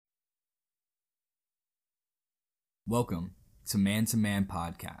Welcome to Man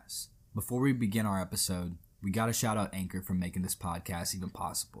Podcast. Before we begin our episode, we got to shout out Anchor for making this podcast even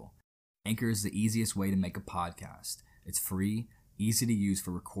possible. Anchor is the easiest way to make a podcast. It's free, easy to use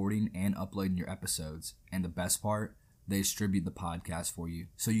for recording and uploading your episodes, and the best part, they distribute the podcast for you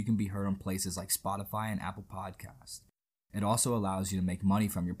so you can be heard on places like Spotify and Apple Podcasts. It also allows you to make money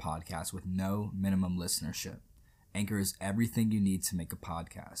from your podcast with no minimum listenership. Anchor is everything you need to make a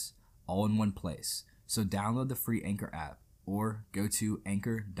podcast, all in one place. So download the free Anchor app or go to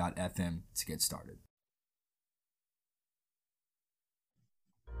anchor.fm to get started.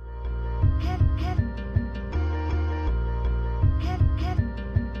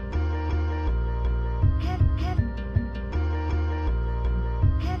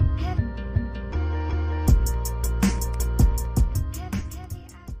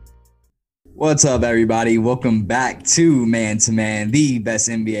 What's up, everybody? Welcome back to Man, the best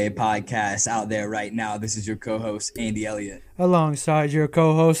NBA podcast out there right now. This is your co-host, Andy Elliott. Alongside your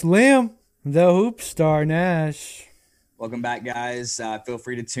co-host, Liam, the Hoop Star Nash. Welcome back, guys. Feel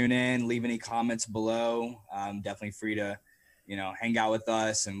free to tune in, leave any comments below. Definitely free to, hang out with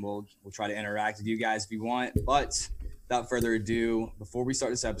us, and we'll try to interact with you guys if you want. But without further ado, before we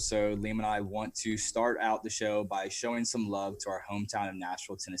start this episode, Liam and I want to start out the show by showing some love to our hometown of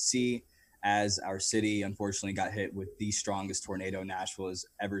Nashville, Tennessee, as our city unfortunately got hit with the strongest tornado Nashville has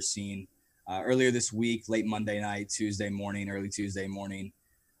ever seen. Earlier this week, late Monday night, early Tuesday morning,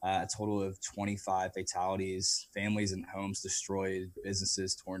 a total of 25 fatalities, families and homes destroyed,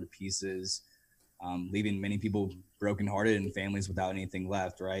 businesses torn to pieces, leaving many people brokenhearted and families without anything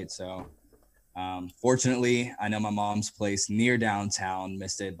left, right? So fortunately, I know my mom's place near downtown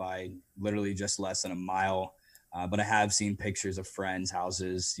missed it by literally just less than a mile. But I have seen pictures of friends'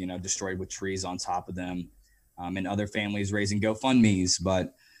 houses, destroyed with trees on top of them, and other families raising GoFundMes.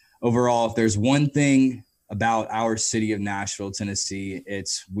 But overall, if there's one thing about our city of Nashville, Tennessee,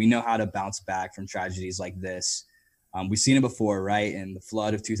 it's we know how to bounce back from tragedies like this. We've seen it before, right? In the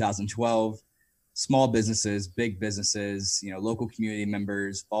flood of 2012, small businesses, big businesses, local community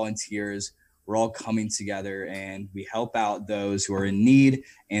members, volunteers, we're all coming together and we help out those who are in need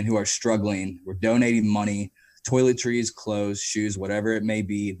and who are struggling. We're donating money, toiletries, clothes, shoes, whatever it may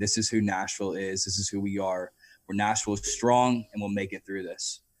be. This is who Nashville is. This is who we are. We're Nashville strong, and we'll make it through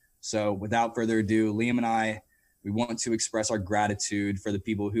this. So without further ado, Liam and I, we want to express our gratitude for the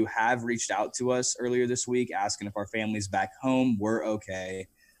people who have reached out to us earlier this week, asking if our families back home were okay.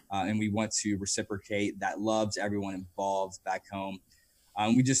 And we want to reciprocate that love to everyone involved back home.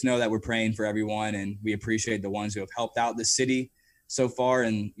 We just know that we're praying for everyone, and we appreciate the ones who have helped out the city so far,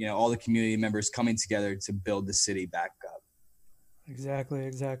 and all the community members coming together to build the city back up.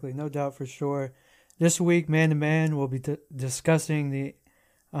 Exactly. No doubt for sure. This week, Man to Man, we'll be discussing the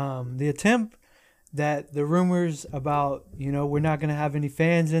attempt that the rumors about, we're not going to have any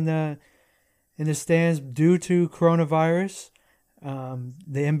fans in the stands due to coronavirus. The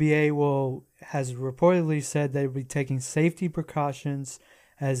NBA has reportedly said they'll be taking safety precautions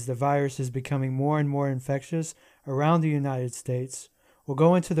as the virus is becoming more and more infectious around the United States. We'll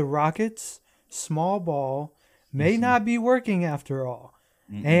go into the Rockets. Small ball may not be working after all.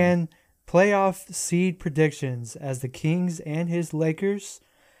 And playoff seed predictions as the Kings and his Lakers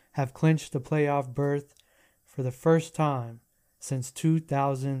have clinched the playoff berth for the first time since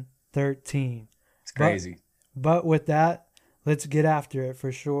 2013. It's crazy. But with that, let's get after it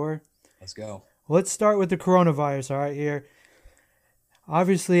for sure. Let's go. Let's start with the coronavirus, all right, here.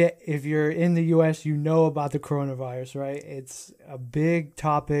 Obviously, if you're in the U.S., you know about the coronavirus, right? It's a big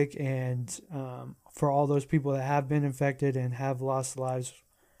topic, and for all those people that have been infected and have lost lives,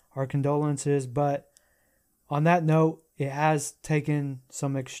 our condolences. But on that note, it has taken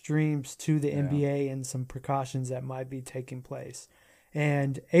some extremes to the NBA and some precautions that might be taking place.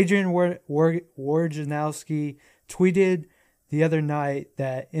 And Adrian Wojnarowski tweeted the other night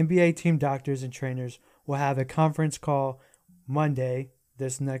that NBA team doctors and trainers will have a conference call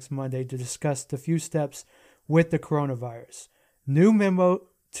this next Monday, to discuss the few steps with the coronavirus. New memo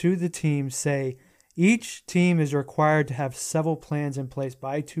to the team say each team is required to have several plans in place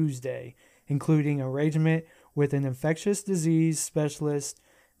by Tuesday, including arrangement with an infectious disease specialist,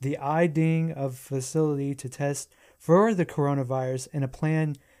 the IDing of facility to test for the coronavirus, and a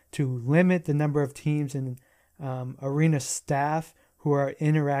plan to limit the number of teams and arena staff who are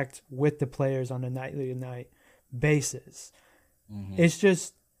interact with the players on a night basis. It's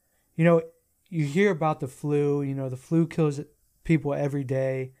just, you hear about the flu, the flu kills people every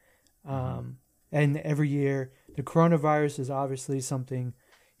day and every year. The coronavirus is obviously something,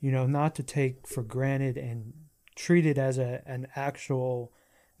 not to take for granted and treat it as an actual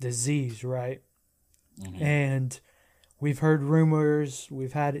disease, right? And we've heard rumors,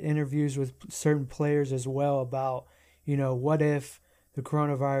 we've had interviews with certain players as well about, what if the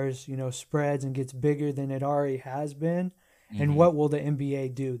coronavirus, spreads and gets bigger than it already has been, and what will the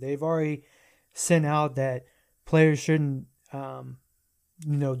NBA do? They've already sent out that players shouldn't,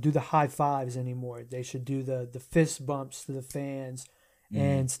 do the high fives anymore. They should do the fist bumps to the fans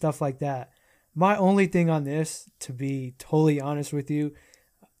and stuff like that. My only thing on this, to be totally honest with you,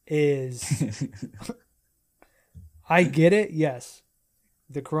 is I get it. Yes,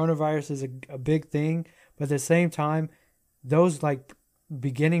 the coronavirus is a big thing, but at the same time, those like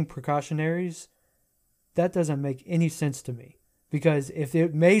beginning precautionaries, that doesn't make any sense to me. Because if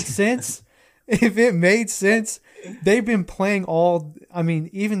it made sense, they've been playing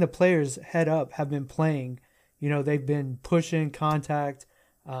even the players head up have been playing. They've been pushing contact.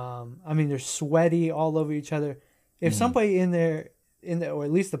 They're sweaty all over each other. If somebody in there, or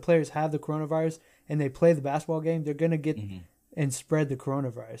at least the players have the coronavirus and they play the basketball game, they're going to get and spread the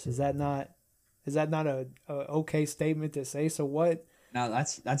coronavirus. Is that not a okay statement to say? So what? No,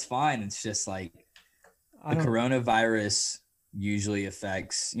 that's fine. It's just like the coronavirus usually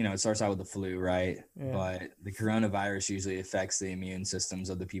affects, it starts out with the flu, right? Yeah. But the coronavirus usually affects the immune systems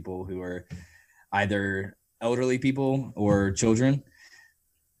of the people who are either elderly people or children.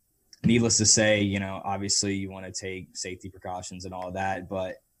 Needless to say, obviously you want to take safety precautions and all of that.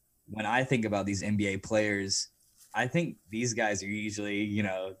 But when I think about these NBA players, I think these guys are usually,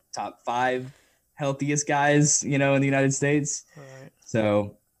 top 5 healthiest guys, in the United States. Right.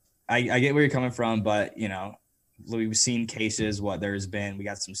 So I get where you're coming from, but, we've seen cases, we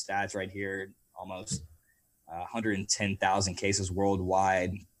got some stats right here, almost 110,000 cases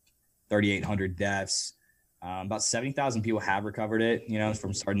worldwide, 3,800 deaths. About 70,000 people have recovered it,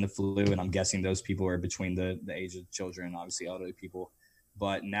 from starting the flu. And I'm guessing those people are between the age of children and obviously elderly people.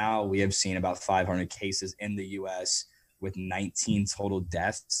 But now we have seen about 500 cases in the U.S. with 19 total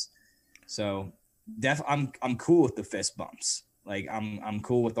deaths. So I'm cool with the fist bumps. Like I'm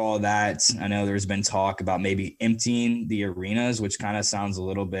cool with all that. I know there's been talk about maybe emptying the arenas, which kind of sounds a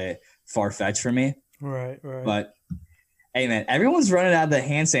little bit far-fetched for me. Right. But hey man, everyone's running out of the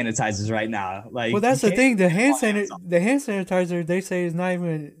hand sanitizers right now. Like, well, that's the thing. The hand sanitizer, they say, is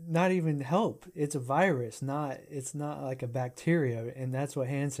not even help. It's a virus, it's not like a bacteria, and that's what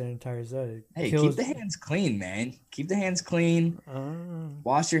hand sanitizer does. Hey, keep the hands clean, man. Keep the hands clean.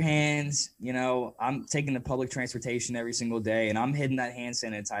 Wash your hands. I'm taking the public transportation every single day, and I'm hitting that hand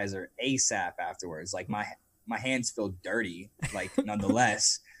sanitizer ASAP afterwards. Like my hands feel dirty, like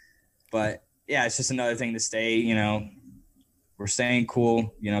nonetheless. But yeah, it's just another thing to stay, we're staying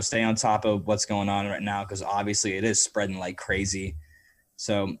cool, stay on top of what's going on right now, because obviously it is spreading like crazy.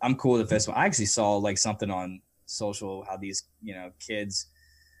 So I'm cool with the festival. I actually saw like something on social how these, kids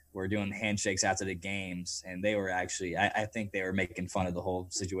were doing handshakes after the games, and they were actually, I think they were making fun of the whole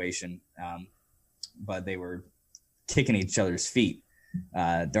situation, but they were kicking each other's feet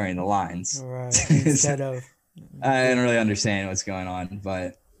during the lines. Right. Instead of. I don't really understand what's going on,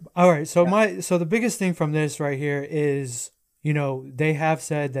 but. All right. So the biggest thing from this right here is, they have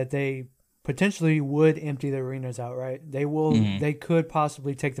said that they potentially would empty the arenas out, right? They will. They could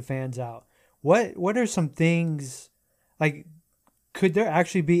possibly take the fans out. What are some things, like, could there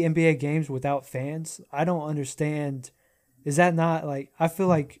actually be NBA games without fans? I don't understand. Is that not like, I feel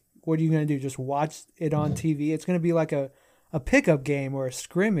like, what are you going to do? Just watch it on TV? It's going to be like a pickup game or a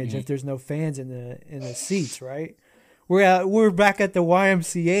scrimmage if there's no fans in the seats, right? We're back at the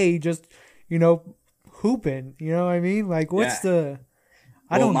YMCA, just, hooping, you know what I mean? Like, what's I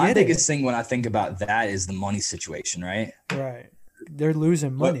don't get it. My biggest thing when I think about that is the money situation, right? Right. They're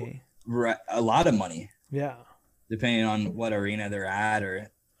losing money. Right. A lot of money. Yeah. Depending on what arena they're at or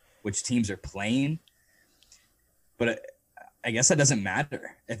which teams are playing. But I guess that doesn't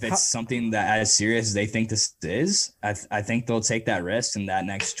matter. If it's something that as serious as they think this is, I think they'll take that risk in that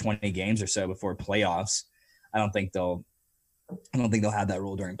next 20 games or so before playoffs. I don't think they'll have that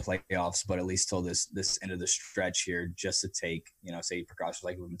rule during playoffs, but at least till this end of the stretch here, just to take, safety precautions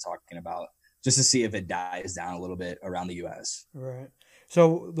like we've been talking about, just to see if it dies down a little bit around the U.S. Right.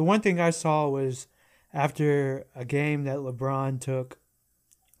 So the one thing I saw was after a game that LeBron took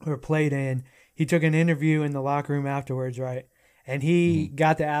or played in, he took an interview in the locker room afterwards, right? And he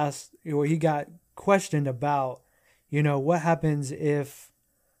got to ask, or he got questioned about, what happens if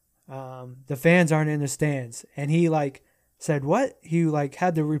the fans aren't in the stands, and he said, what? He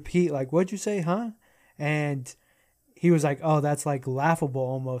had to repeat, what'd you say, huh? And he was like, oh, that's laughable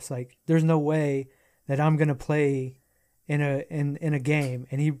almost. There's no way that I'm going to play in a game.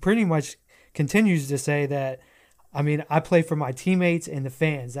 And he pretty much continues to say that, I play for my teammates and the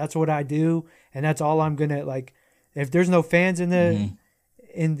fans. That's what I do. And that's all I'm going to If there's no fans in Mhm.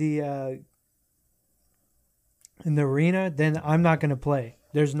 the in the arena, then I'm not gonna play.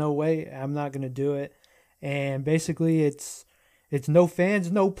 There's no way I'm not gonna do it. And basically, it's no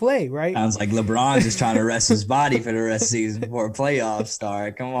fans, no play, right? Sounds like LeBron's just trying to rest his body for the rest of the season before playoffs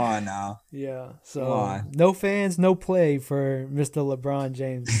start. Come on now. Yeah. Come So on. no fans, no play for Mr. LeBron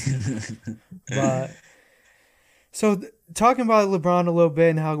James. But talking about LeBron a little bit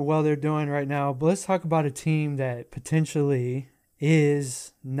and how well they're doing right now, but let's talk about a team that potentially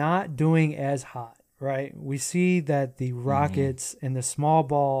is not doing as hot, right? We see that the Mhm. Rockets and the small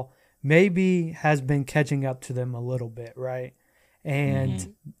ball maybe has been catching up to them a little bit, right? And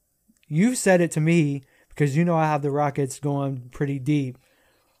Mhm. you've said it to me because you know I have the Rockets going pretty deep.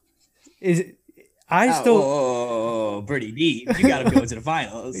 Is I Oh, still pretty deep. You got them going to the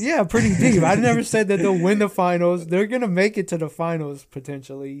finals. Yeah, pretty deep. I never said that they'll win the finals. They're going to make it to the finals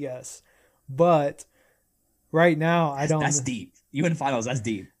potentially, yes. But right now, I That's don't. deep. You in finals, that's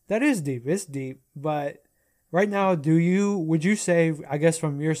deep. That is deep. It's deep. But right now, would you say, I guess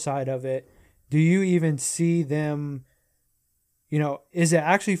from your side of it, do you even see them, is it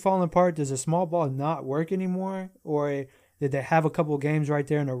actually falling apart? Does a small ball not work anymore? Or did they have a couple of games right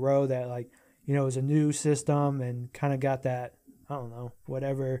there in a row that, like, it was a new system and kind of got that, I don't know,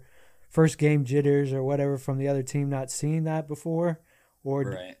 whatever, first game jitters or whatever from the other team not seeing that before? Or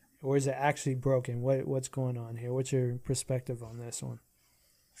Right. or is it actually broken? What's going on here? What's your perspective on this one?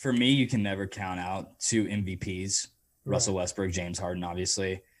 For me, you can never count out two MVPs, Right. Russell Westbrook, James Harden,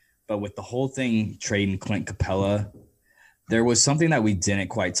 obviously. But with the whole thing trading Clint Capella, there was something that we didn't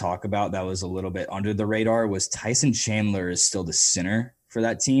quite talk about that was a little bit under the radar was Tyson Chandler is still the center for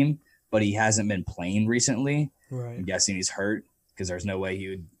that team, but he hasn't been playing recently. Right. I'm guessing he's hurt because there's no way he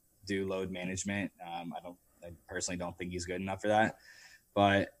would do load management. I personally don't think he's good enough for that.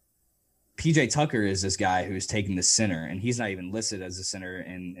 But PJ Tucker is this guy who's taking the center, and he's not even listed as a center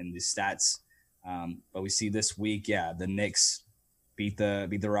in the stats. But we see this week, the Knicks beat the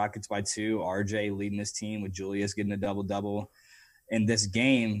Rockets by 2. RJ leading this team with Julius getting a double double. In this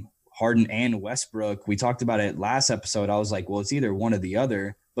game, Harden and Westbrook, we talked about it last episode. I was like, well, it's either one or the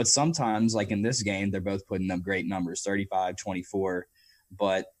other. But sometimes, like in this game, they're both putting up great numbers, 35, 24.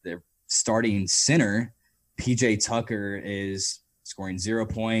 But their starting center, PJ Tucker, is scoring 0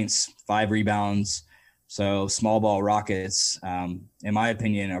 points, 5 rebounds. So small ball Rockets, in my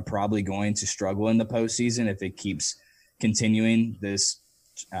opinion, are probably going to struggle in the postseason if it keeps continuing this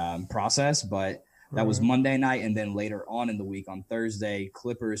process. But that was Right. Monday night, and then later on in the week on Thursday,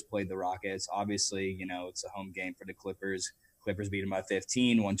 Clippers played the Rockets. Obviously, it's a home game for the Clippers. Clippers beat them by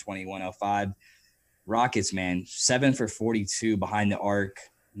 15, 120-105. Rockets, man, 7 for 42 behind the arc,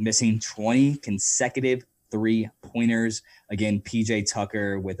 missing 20 consecutive three-pointers. Again, PJ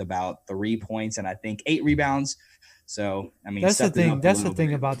Tucker with about 3 points and I think 8 rebounds. So, I mean, That's the stepping thing. up a That's the little thing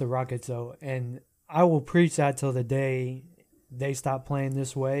bit. about the Rockets, though, and I will preach that till the day they stop playing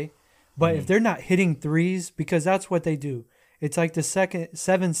this way. But if Mhm. they're not hitting threes, because that's what they do, it's like the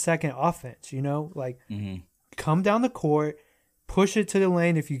 7-second offense. Like Mhm. come down the court, push it to the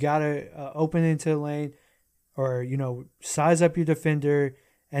lane if you gotta open into the lane, or size up your defender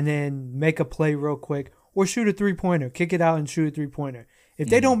and then make a play real quick, or shoot a 3-pointer, kick it out and shoot a 3-pointer. If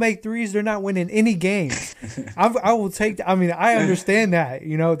they don't Mhm. make threes, they're not winning any games. I will take. I mean, I understand that.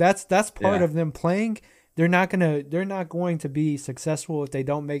 That's part Yeah. of them playing. They're not going to be successful if they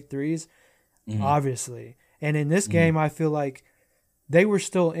don't make threes, Mhm. obviously. And in this Mhm. game, I feel like they were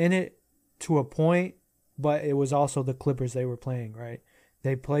still in it to a point, but it was also the Clippers they were playing, right?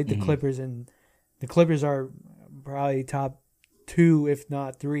 They played the Mhm. Clippers, and the Clippers are probably top 2, if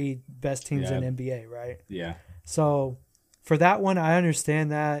not 3, best teams in Yeah. NBA, right? Yeah. So for that one, I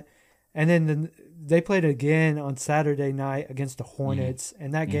understand that. And then they played again on Saturday night against the Mhm. Hornets,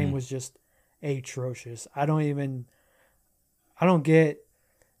 and that game Mhm. was just atrocious. I don't get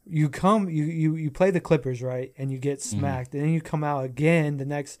you play the Clippers, right, and you get Mhm. smacked, and then you come out again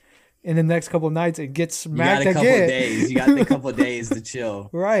in the next couple of nights and get You got smacked a couple of again. days. You got a couple of days to chill.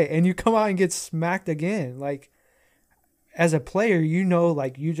 Right, and you come out and get smacked again. Like, as a player,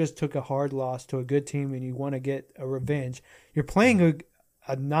 like you just took a hard loss to a good team and you want to get a revenge. You're playing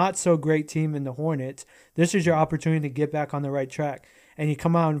a not so great team in the Hornets. This is your opportunity to get back on the right track, and you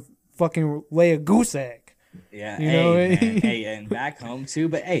come out and fucking lay a goose egg. Yeah. You know, Hey, man. Hey, and back home too.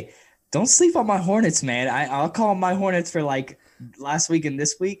 But hey, don't sleep on my Hornets, man. I'll call my Hornets for like last week and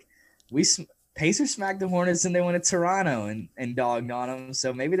this week. Pacers smacked the Hornets and they went to Toronto and dogged on them.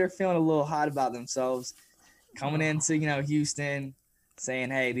 So maybe they're feeling a little hot about themselves coming into Houston, saying,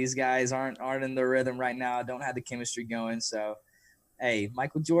 "Hey, these guys aren't in the rhythm right now. Don't have the chemistry going." So hey,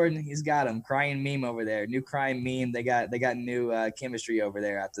 Michael Jordan, he's got him. Crying meme over there. New crying meme. They got new chemistry over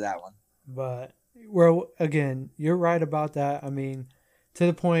there after that one. But well, again, you're right about that. I mean, to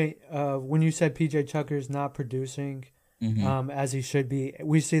the point of when you said PJ Tucker's not producing as he should be,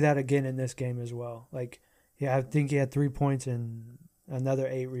 we see that again in this game as well. Like, yeah, I think he had 3 points and another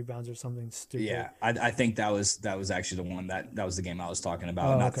 8 rebounds or something stupid. Yeah, I think that was actually the one that was the game I was talking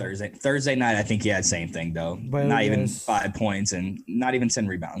about. Oh, Not okay. Thursday. Thursday night, I think he had same thing though. But not it even was- 5 points and not even 10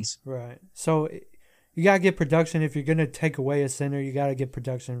 rebounds. Right. So you got to get production. If you're going to take away a center, you got to get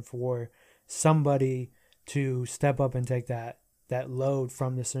production for somebody to step up and take that load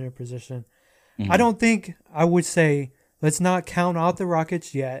from the center position. I don't think I would say let's not count out the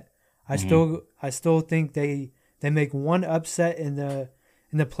Rockets yet. I still think they make one upset in the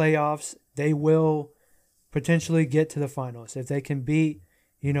playoffs, they will potentially get to the finals. If they can beat,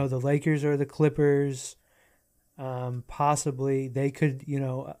 the Lakers or the Clippers, possibly they could,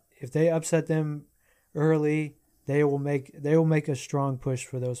 if they upset them early, they will make a strong push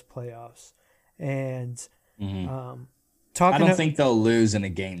for those playoffs. And I don't think they'll lose in a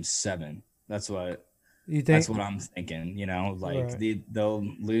game 7. That's what you think. That's what I'm thinking. Right. They'll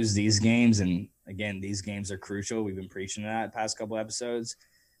lose these games, and again, these games are crucial. We've been preaching that past couple episodes.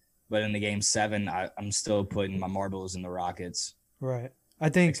 But in the game 7, I'm still putting my marbles in the Rockets. Right. I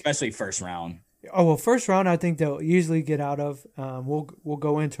think, especially first round. Oh well, first round I think they'll easily get out of. We'll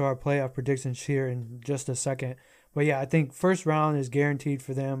go into our playoff predictions here in just a second. But yeah, I think first round is guaranteed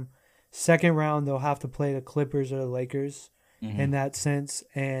for them. Second round they'll have to play the Clippers or the Lakers in that sense,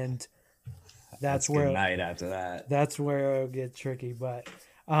 and that's where good night after that. That's where it'll get tricky. But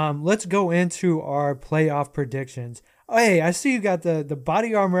let's go into our playoff predictions. Oh, hey, I see you got the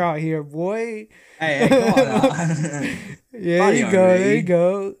body armor out here, boy. Hey, come on. Yeah, Body armor, there you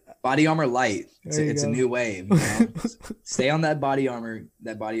go. Body armor light. It's a new wave. Stay on that body armor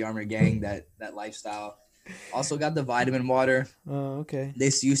gang, that lifestyle. Also got the vitamin water. Oh, okay.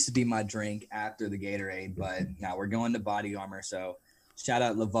 This used to be my drink after the Gatorade, but now we're going to body armor. So shout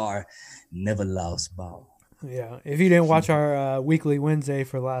out LeVar, never lost ball. Yeah, if you didn't watch our weekly Wednesday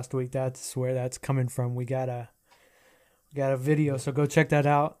for last week, that's where that's coming from. We got a video, so go check that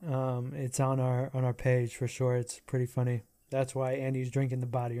out. It's on our page for sure. It's pretty funny. That's why Andy's drinking the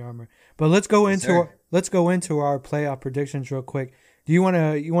body armor. But let's go into our playoff predictions real quick. Do you want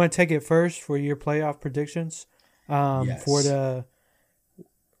to take it first for your playoff predictions? Yes.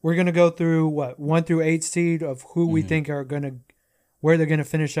 We're gonna go through 1 through 8 seed of who we think are where they're gonna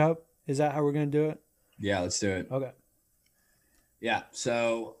finish up. Is that how we're gonna do it? Yeah, let's do it. Okay. Yeah,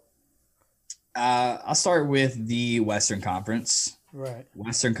 so I'll start with the Western Conference. Right.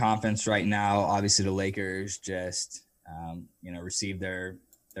 Western Conference right now, obviously the Lakers just received their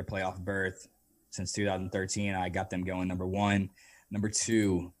playoff berth since 2013. I got them going number 1. Number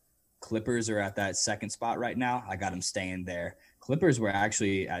 2, Clippers are at that second spot right now. I got them staying there. Clippers were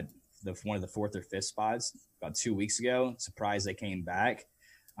actually at one of the 4th or 5th spots about 2 weeks ago. Surprised they came back.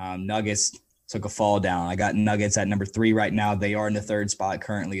 Nuggets took a fall down. I got Nuggets at number 3 right now. They are in the 3rd spot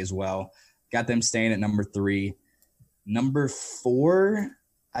currently as well. Got them staying at number 3. Number 4,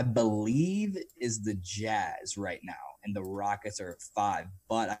 I believe, is the Jazz right now, and the Rockets are at 5.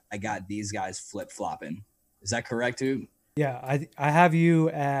 But I got these guys flip-flopping. Is that correct, too? Yeah, I have you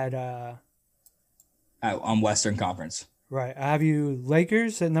at on Western Conference. Right. I have you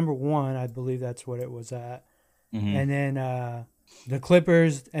Lakers at number 1. I believe that's what it was at. And then the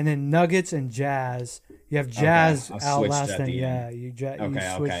Clippers, and then Nuggets and Jazz. You have Jazz outlasting. Yeah, you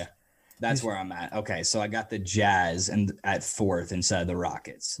Okay. That's where I'm at. Okay, so I got the Jazz at 4th instead of the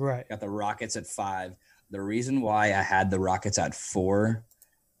Rockets. Right. Got the Rockets at 5. The reason why I had the Rockets at 4,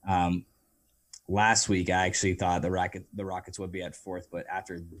 last week I actually thought the Rockets would be at 4th, but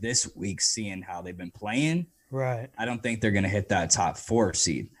after this week, seeing how they've been playing, right, I don't think they're going to hit that top 4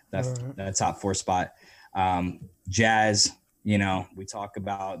 seed, that top 4 spot. Jazz, we talk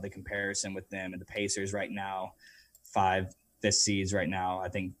about the comparison with them and the Pacers right now, 5th seeds right now. I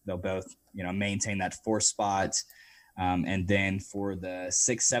think they'll both, maintain that 4th spot. And then for the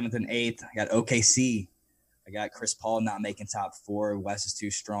 6th, 7th, and 8th, I got OKC. I got Chris Paul not making top 4. West is too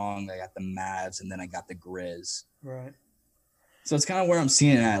strong. I got the Mavs, and then I got the Grizz. Right. So it's kind of where I'm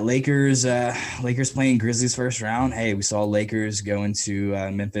seeing it at. Lakers playing Grizzlies first round. Hey, we saw Lakers go into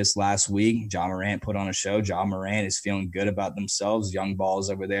Memphis last week. Ja Morant put on a show. Ja Morant is feeling good about themselves. Young balls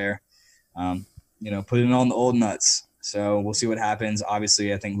over there, putting on the old nuts. So we'll see what happens.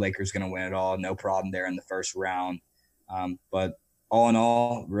 Obviously, I think Lakers going to win it all. No problem there in the first round. But all in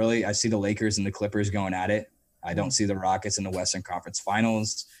all, really, I see the Lakers and the Clippers going at it. I don't see the Rockets in the Western Conference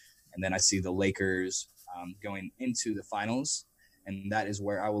Finals. And then I see the Lakers going into the finals. and that is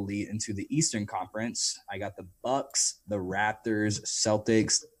where I will lead into the Eastern Conference. I got the Bucks, the Raptors,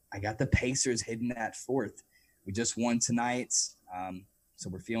 Celtics. I got the Pacers hidden at 4th. We just won tonight, so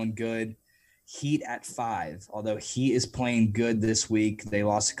we're feeling good. Heat at 5, although Heat is playing good this week. They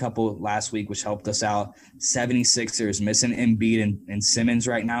lost a couple last week, which helped us out. 76ers missing Embiid and Simmons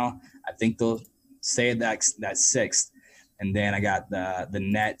right now. I think they'll stay at that 6th. And then I got the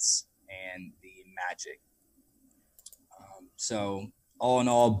Nets and the Magic. So all in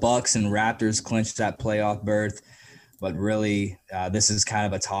all, Bucks and Raptors clinched that playoff berth. But really, this is kind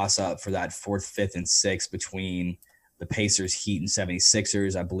of a toss-up for that 4th, 5th, and 6th between – the Pacers, Heat, and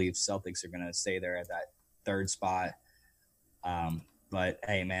 76ers. I believe Celtics are going to stay there at that 3rd spot. But,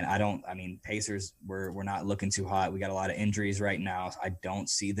 hey, man, Pacers, we're not looking too hot. We got a lot of injuries right now. I don't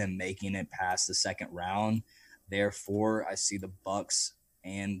see them making it past the 2nd round. Therefore, I see the Bucks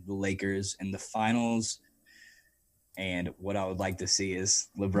and the Lakers in the finals. And what I would like to see is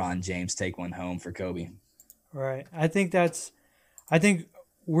LeBron James take one home for Kobe. Right. I think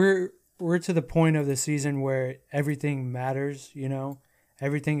we're to the point of the season where everything matters,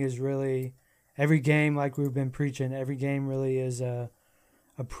 Everything is really – every game, like we've been preaching, every game really is a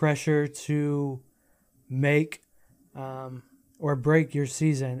pressure to make or break your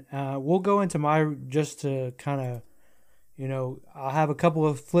season. We'll go into just to kind of, I'll have a couple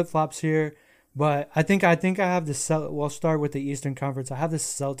of flip-flops here, but I think I have we'll start with the Eastern Conference. I have the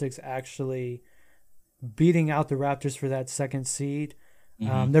Celtics actually beating out the Raptors for that 2nd seed.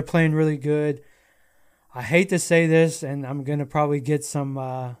 They're playing really good. I hate to say this, and I'm gonna probably get some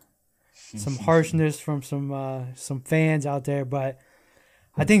harshness from some fans out there, but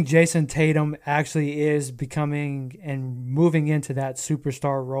I think Jason Tatum actually is becoming and moving into that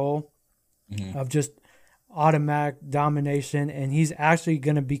superstar role of just automatic domination, and he's actually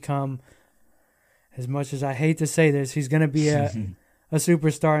gonna become, as much as I hate to say this, he's gonna be a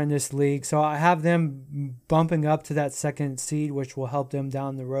superstar in this league. So I have them bumping up to that 2nd seed, which will help them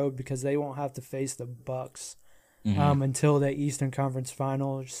down the road because they won't have to face the Bucks until the Eastern Conference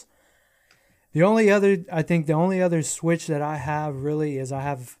Finals. The only other switch that I have really is I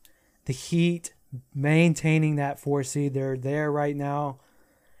have the Heat maintaining that 4 seed. They're there right now.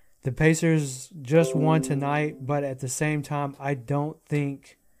 The Pacers just won tonight, but at the same time, I don't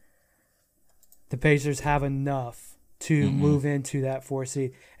think the Pacers have enough to move into that 4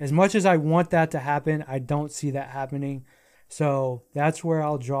 seed. As much as I want that to happen, I don't see that happening. So that's where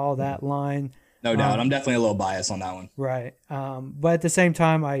I'll draw that line. No doubt. I'm definitely a little biased on that one. Right. But at the same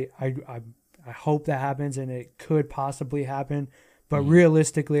time, I hope that happens, and it could possibly happen. But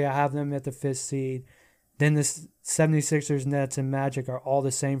realistically, I have them at the 5th seed. Then the 76ers, Nets, and Magic are all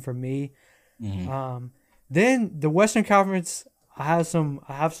the same for me. Then the Western Conference, I have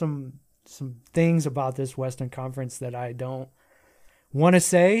some things about this Western Conference that I don't want to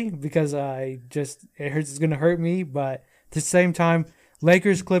say because it's going to hurt me. But at the same time,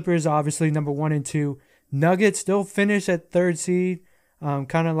 Lakers, Clippers, obviously number 1 and 2. Nuggets still finish at 3rd seed,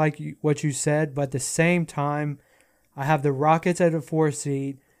 kind of like what you said. But at the same time, I have the Rockets at a 4th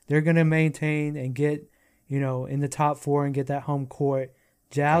seed. They're going to maintain and get, in the top 4 and get that home court.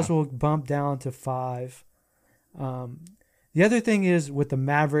 Jazz will bump down to 5. The other thing is with the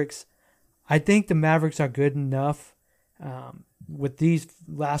Mavericks, I think the Mavericks are good enough with these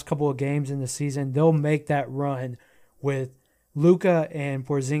last couple of games in the season. They'll make that run with Luka and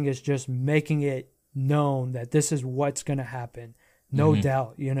Porzingis just making it known that this is what's going to happen. No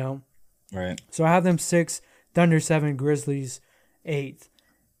doubt, Right. So I have them 6, Thunder 7, Grizzlies 8th.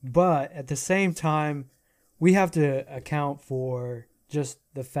 But at the same time, we have to account for just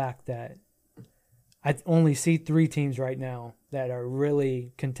the fact that I only see 3 teams right now that are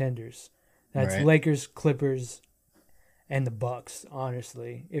really contenders. That's right. Lakers, Clippers, and the Bucks,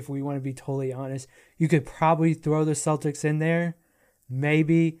 honestly. If we want to be totally honest, you could probably throw the Celtics in there.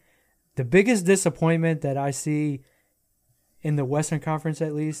 Maybe. The biggest disappointment that I see in the Western Conference,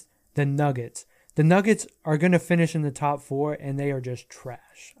 at least, the Nuggets. The Nuggets are going to finish in the top 4, and they are just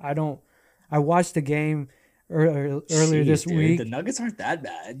trash. I watched the game earlier this week. The Nuggets aren't that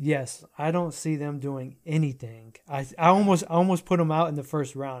bad. Yes, I don't see them doing anything. I almost put them out in the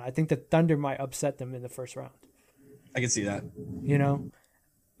first round. I think the Thunder might upset them in the first round. I can see that. Yeah.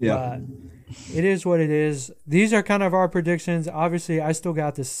 But it is what it is. These are kind of our predictions. Obviously, I still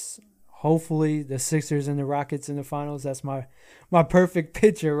got this. Hopefully, the Sixers and the Rockets in the finals. That's my perfect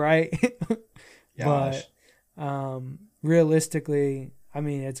picture, right? But realistically,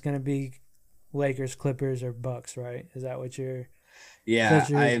 it's going to be Lakers, Clippers, or Bucks, right? Is that what you're? Yeah,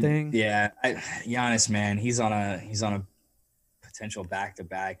 thing? Yeah, Giannis, man, he's on a potential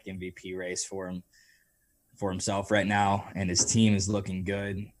back-to-back MVP race for for himself right now, and his team is looking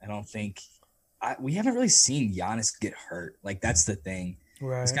good. I don't think we haven't really seen Giannis get hurt. Like, that's the thing.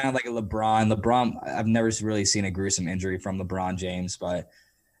 Right. It's kind of like a LeBron. LeBron, I've never really seen a gruesome injury from LeBron James, but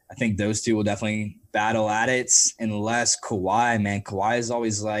I think those two will definitely battle at it unless Kawhi, man. Kawhi is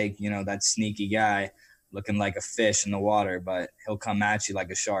always like, that sneaky guy looking like a fish in the water, but he'll come at you like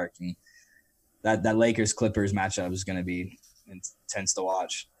a shark. And that Lakers-Clippers matchup is going to be intense to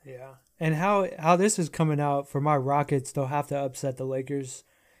watch. Yeah. And how this is coming out for my Rockets, they'll have to upset the Lakers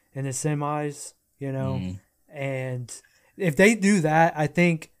in the semis, and if they do that, I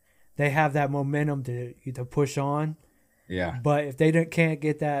think they have that momentum to push on. Yeah. But if they can't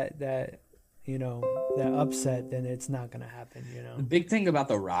get that upset, then it's not going to happen, The big thing about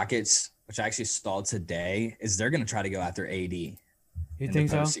the Rockets, which I actually saw today, is they're going to try to go after AD. You think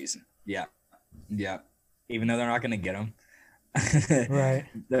so? Yeah. Yeah. Even though they're not going to get him. Right.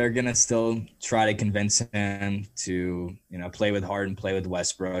 They're going to still try to convince him to, play with Harden, play with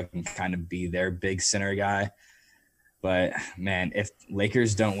Westbrook, and kind of be their big center guy. But, man, if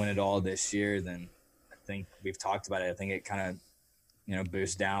Lakers don't win it all this year, then I think we've talked about it. I think it kind of,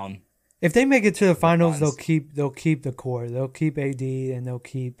 boosts down. If they make it to the finals, they'll keep the core. They'll keep AD and they'll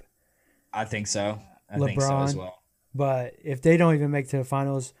keep I think so. I LeBron. think so as well. But if they don't even make it to the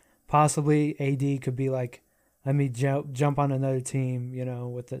finals, possibly AD could be like, let me jump on another team,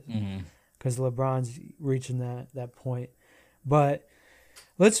 with it, because LeBron's reaching that point. But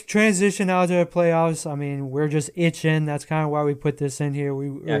let's transition out to the playoffs. I mean, we're just itching. That's kind of why we put this in here.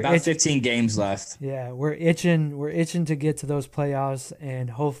 We're about 15 games left. Yeah, we're itching. We're itching to get to those playoffs, and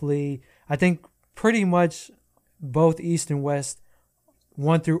hopefully, I think pretty much both East and West,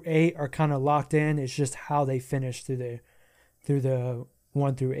 1 through 8, are kind of locked in. It's just how they finish through the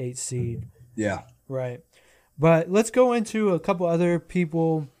 1 through 8 seed. Yeah. Right. But let's go into a couple other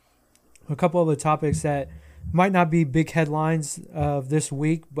people, a couple of the topics that might not be big headlines of this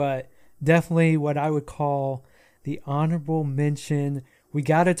week, but definitely what I would call the honorable mention. We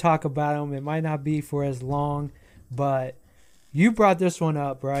got to talk about them. It might not be for as long, but you brought this one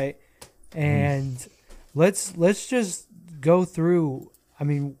up, right? And let's just go through. I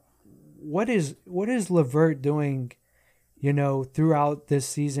mean, what is LeVert doing, throughout this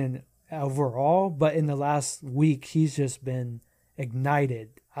season overall, but in the last week he's just been ignited.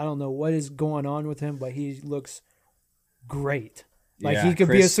 I don't know what is going on with him, but he looks great. Like, he could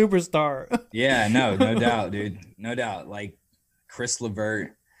be a superstar. Yeah, no doubt, dude. No doubt. Like, Chris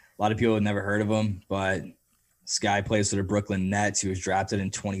LeVert, a lot of people have never heard of him, but this guy plays for the Brooklyn Nets. He was drafted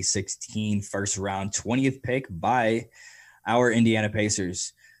in 2016, first round, 20th pick by our Indiana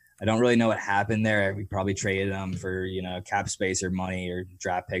Pacers. I don't really know what happened there. We probably traded him for, cap space or money or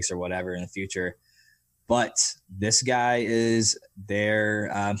draft picks or whatever in the future. But this guy is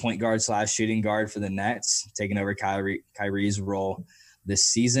their point guard / shooting guard for the Nets, taking over Kyrie's role this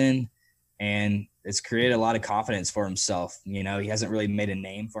season. And it's created a lot of confidence for himself. He hasn't really made a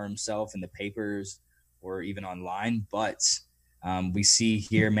name for himself in the papers or even online. But we see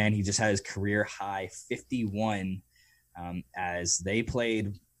here, man, he just had his career high 51 as they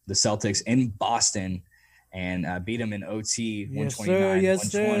played the Celtics in Boston and beat them in OT 129. Yes,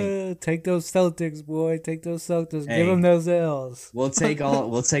 sir. Take those Celtics, boy. Take those Celtics. Hey, give them those L's. We'll take all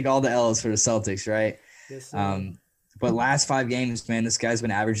the L's for the Celtics, right? Yes, sir. But last 5 games, man, this guy's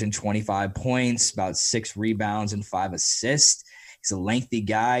been averaging 25 points, about 6 rebounds and 5 assists. He's a lengthy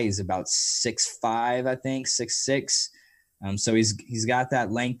guy. He's about 6'5", I think, 6'6". So he's got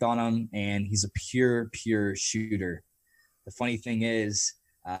that length on him, and he's a pure shooter. The funny thing is,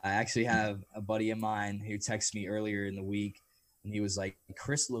 I actually have a buddy of mine who texted me earlier in the week, and he was like,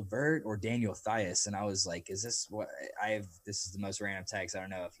 Chris LeVert or Daniel Theis? And I was like, is this what I have? This is the most random text. I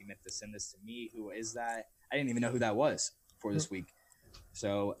don't know if he meant to send this to me. Who is that? I didn't even know who that was for this week.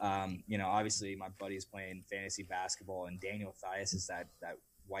 So, obviously my buddy is playing fantasy basketball, and Daniel Theis is that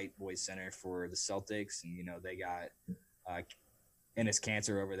white boy center for the Celtics. And, they got Enes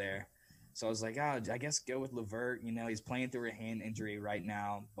Kanter over there. So I was like, I guess go with LeVert. He's playing through a hand injury right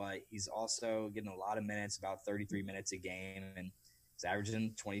now, but he's also getting a lot of minutes, about 33 minutes a game, and he's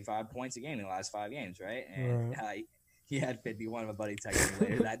averaging 25 points a game in the last 5 games, right? And he had 51. My buddy texted me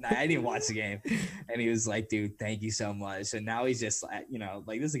later that night. I didn't watch the game, and he was like, dude, thank you so much. And now he's just, like,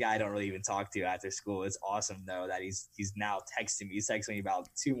 this is a guy I don't really even talk to after school. It's awesome, though, that he's now texting me. He's texting me about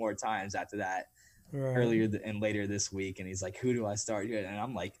 2 more times after that earlier and later this week, and he's like, who do I start? And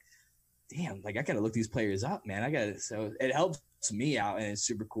I'm like, damn, like, I got to look these players up, man. So it helps me out, and it's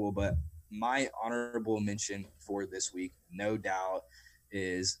super cool. But my honorable mention for this week, no doubt,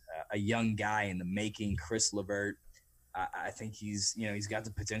 is a young guy in the making, Chris LeVert. I think he's got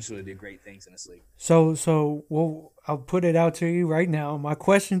the potential to do great things in this league. So well, I'll put it out to you right now. My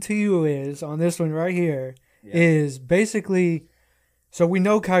question to you is on this one right here is basically, so we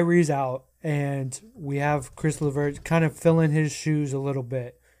know Kyrie's out and we have Chris LeVert kind of filling his shoes a little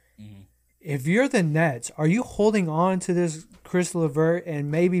bit. Mm-hmm. If you're the Nets, are you holding on to this Chris LeVert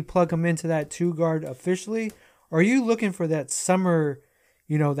and maybe plug him into that 2 guard officially? Or are you looking for that summer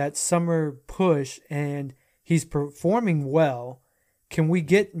push and he's performing well? Can we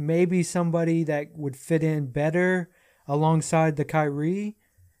get maybe somebody that would fit in better alongside the Kyrie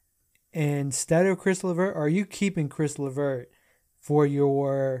instead of Chris LeVert? Or are you keeping Chris LeVert for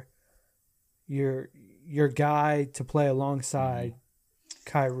your guy to play alongside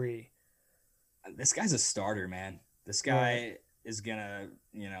Kyrie? This guy's a starter, man. This guy is gonna,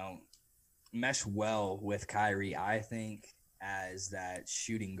 mesh well with Kyrie, I think, as that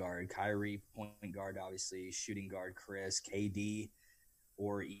shooting guard. Kyrie, point guard, obviously, shooting guard, Chris, KD,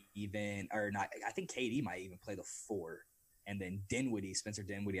 or not. I think KD might even play the 4, and then Spencer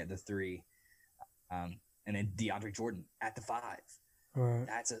Dinwiddie at the 3, and then DeAndre Jordan at the 5. Right.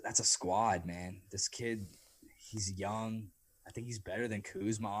 That's a squad, man. This kid, he's young. I think he's better than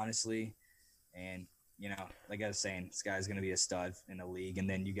Kuzma, honestly. And, like I was saying, this guy's going to be a stud in the league. And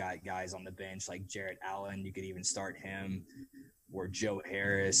then you got guys on the bench like Jarrett Allen. You could even start him, or Joe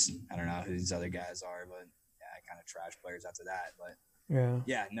Harris. I don't know who these other guys are, but kind of trash players after that. But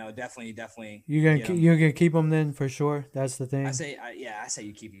no, definitely. You're gonna keep him then for sure. That's the thing. I say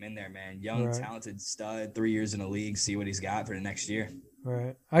you keep him in there, man. Young, talented stud, 3 years in the league. See what he's got for the next year.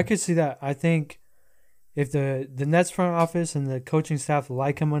 Right, I could see that. I think if the Nets front office and the coaching staff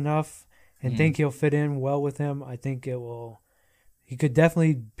like him enough and think he'll fit in well with him, I think he could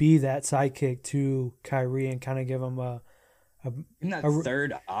definitely be that sidekick to Kyrie and kind of give him a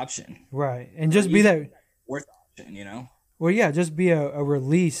third option. Right, and just be that fourth option, Well, yeah, just be a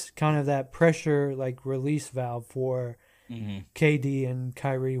release, kind of that pressure, like release valve for KD and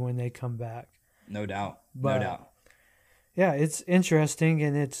Kyrie when they come back. No doubt. No doubt. Yeah, it's interesting,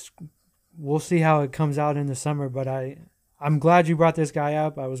 and we'll see how it comes out in the summer. But I'm glad you brought this guy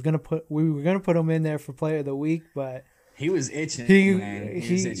up. We were gonna put him in there for Player of the Week, but he was itching.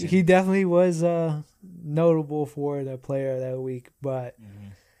 He definitely was notable for the Player of the Week. But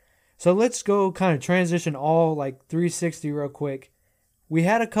so let's go kind of transition all like 360 real quick. We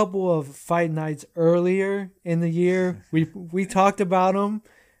had a couple of fight nights earlier in the year. We talked about them.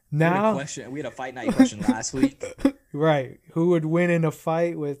 Now we had a fight night question last week. Right. Who would win in a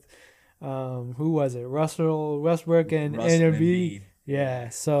fight with who was it? Russell Westbrook and Embiid. Yeah.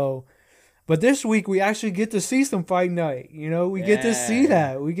 So, but this week we actually get to see some fight night. We get to see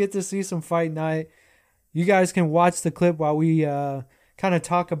that. We get to see some fight night. You guys can watch the clip while we kind of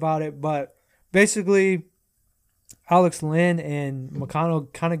talk about it. But basically, Alex Len and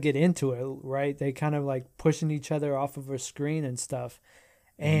McConnell kind of get into it, right? They kind of like pushing each other off of a screen and stuff.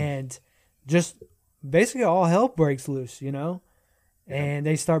 And just basically all hell breaks loose, and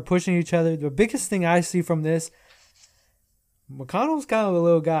they start pushing each other. The biggest thing I see from this, McConnell's kind of a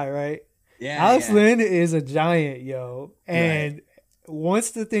little guy, right? Yeah. Alex Len is a giant, yo. And once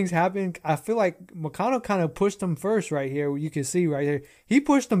the things happen, I feel like McConnell kind of pushed him first right here. You can see right here. He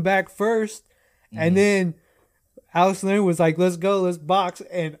pushed him back first, and then Alex Len was like, let's go, let's box.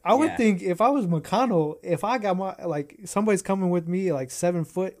 And I would think if I was McConnell, if I got somebody's coming with me 7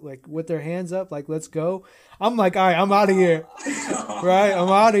 foot, with their hands up, let's go. I'm like, all right, I'm out of here. Right? I'm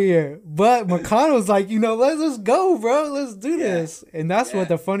out of here. But McConnell's like, let's go, bro. Let's do this. And that's what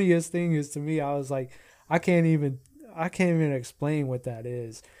the funniest thing is to me. I was like, I can't even explain what that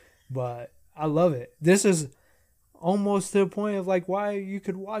is. But I love it. This is almost to the point of why you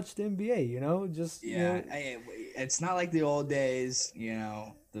could watch the NBA, it's not like the old days,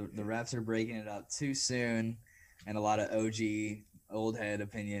 the refs are breaking it up too soon and a lot of OG old head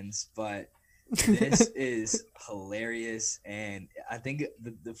opinions, but this is hilarious. And I think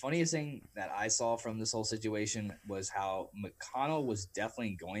the funniest thing that I saw from this whole situation was how McConnell was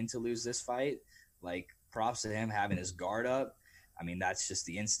definitely going to lose this fight. Props to him having his guard up. I mean, that's just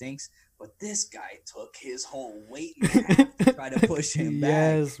the instincts. But this guy took his whole weight in half to try to push him back.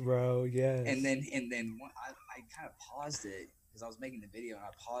 Yes, bro. Yes. And then I kind of paused it because I was making the video and I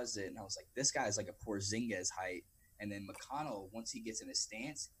paused it and I was like, this guy's like a Porzingis height. And then McConnell, once he gets in his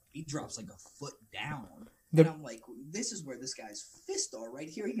stance, he drops a foot down. And I'm like, this is where this guy's fists are right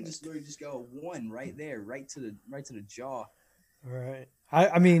here. He can just literally just go one right there, right to the jaw. Right.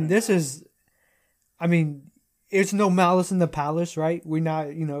 I mean, it's no malice in the palace, right? We're not,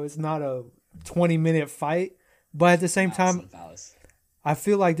 it's not a 20-minute fight. But at the same time, I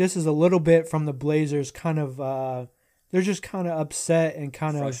feel like this is a little bit from the Blazers kind of they're just kind of upset and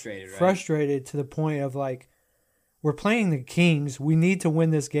kind of frustrated to the point of like, we're playing the Kings. We need to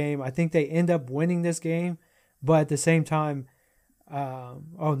win this game. I think they end up winning this game, but at the same time,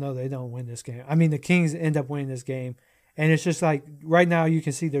 oh no, they don't win this game. I mean, the Kings end up winning this game, and it's just like right now you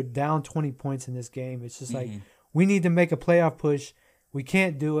can see they're down 20 points in this game. It's just like we need to make a playoff push. We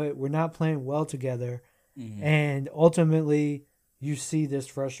can't do it. We're not playing well together, and ultimately you see this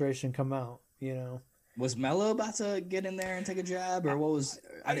frustration come out. You know. Was Melo about to get in there and take a jab, or what was?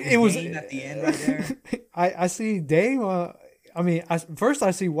 It was Dame at the end right there. I see Dame. First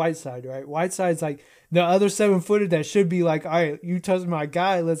I see Whiteside. Right, Whiteside's like the other 7-footer that should be like, all right, you touch my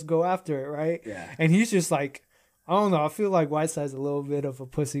guy, let's go after it, right? Yeah. And he's just like, I don't know. I feel like Whiteside's a little bit of a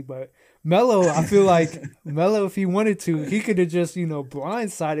pussy, but Melo, I feel like Melo, if he wanted to, he could have just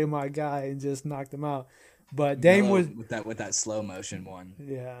blindsided my guy and just knocked him out. But Dame was with that slow motion one.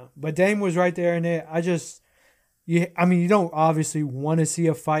 Yeah, but Dame was right there in it. You don't obviously want to see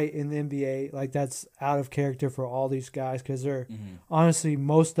a fight in the NBA. Like, that's out of character for all these guys because they're honestly,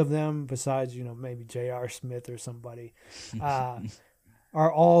 most of them, besides maybe J.R. Smith or somebody,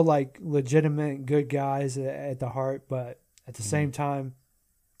 are all like legitimate good guys at the heart. But at the same time,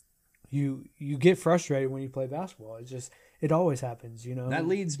 you get frustrated when you play basketball. It always happens. That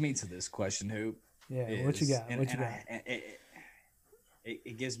leads me to this question, Hoop. Yeah, what you got?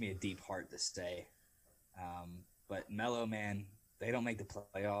 It gives me a deep heart to say, but Melo, man, they don't make the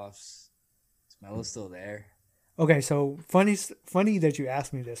playoffs. Is Melo still there? Okay, so funny that you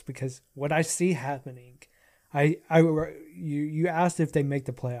asked me this because what I see happening, you asked if they make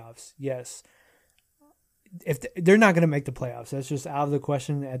the playoffs. Yes, they're not going to make the playoffs, that's just out of the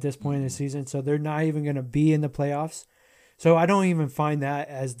question at this point in the season. So they're not even going to be in the playoffs. So I don't even find that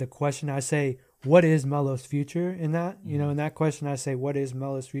as the question. I say, what is Melo's future in that? In that question, I say, what is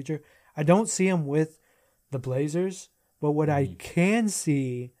Melo's future? I don't see him with the Blazers, but what I can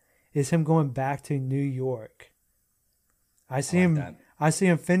see is him going back to New York. I see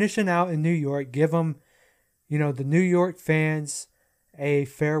him finishing out in New York, give him, the New York fans a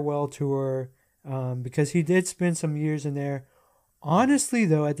farewell tour, because he did spend some years in there. Honestly,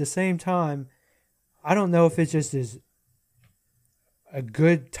 though, at the same time, I don't know if it just is a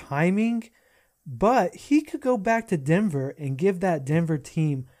good timing, but he could go back to Denver and give that Denver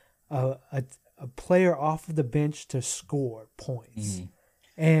team a player off of the bench to score points.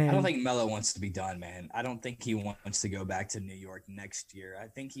 And I don't think Melo wants to be done, man. I don't think he wants to go back to New York next year. I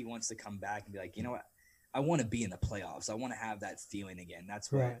think he wants to come back and be like, you know what? I want to be in the playoffs. I want to have that feeling again.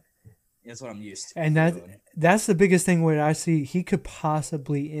 That's what I'm used to. And that's the biggest thing where I see he could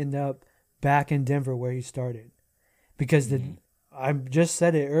possibly end up back in Denver where he started. Because I just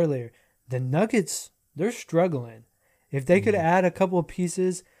said it earlier, the Nuggets, they're struggling. If they could add a couple of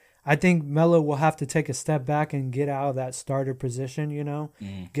pieces, I think Melo will have to take a step back and get out of that starter position,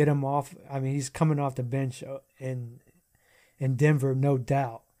 get him off. I mean, he's coming off the bench in Denver, no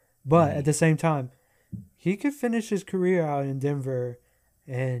doubt. But at the same time, he could finish his career out in Denver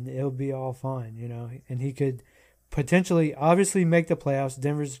and it'll be all fine, and he could potentially, obviously, make the playoffs.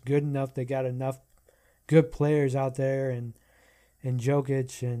 Denver's good enough. They got enough good players out there and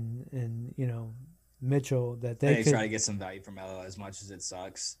Jokic and Mitchell that they could try to get some value from Melo as much as it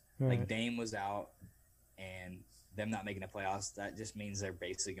sucks. Right. Like Dame was out and them not making the playoffs, that just means they're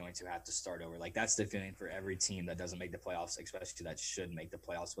basically going to have to start over. Like that's the feeling for every team that doesn't make the playoffs, especially that should make the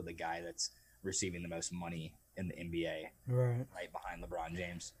playoffs with a guy that's receiving the most money in the NBA. Right behind LeBron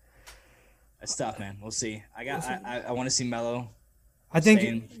James. That's tough, man. We'll see. I want to see Melo. I think,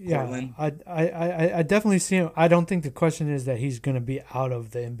 I definitely see him. I don't think the question is that he's going to be out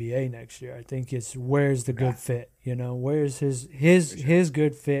of the NBA next year. I think it's where's the good fit, where's his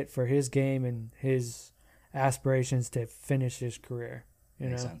good fit for his game and his aspirations to finish his career,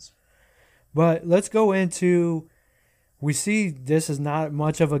 Makes sense. But let's go into, we see this is not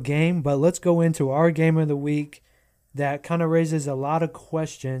much of a game, but let's go into our game of the week that kind of raises a lot of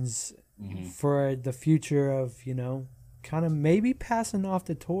questions for the future of, kind of maybe passing off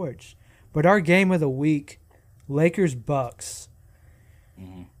the torch. But our game of the week, Lakers-Bucks.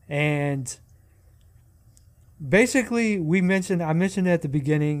 And basically, I mentioned at the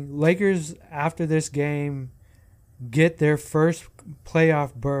beginning, Lakers, after this game, get their first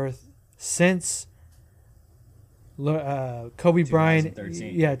playoff berth since Kobe Bryant.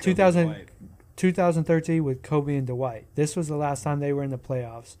 2013 with Kobe and Dwight. This was the last time they were in the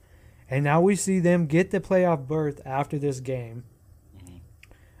playoffs. And now we see them get the playoff berth after this game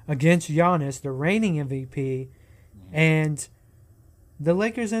against Giannis, the reigning MVP, and the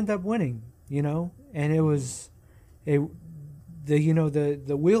Lakers end up winning, And it was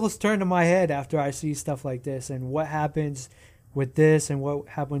the wheels turn in my head after I see stuff like this and what happens with this and what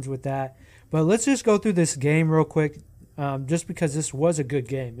happens with that. But let's just go through this game real quick, just because this was a good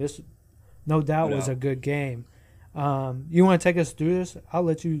game. This, no doubt, was a good game. You want to take us through this? I'll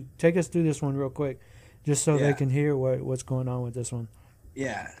let you take us through this one real quick, just so they can hear what's going on with this one.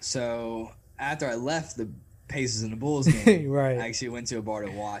 Yeah. So after I left the Pacers and the Bulls game, right. I actually went to a bar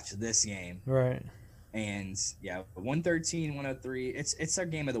to watch this game. Right. And 113, 103. It's our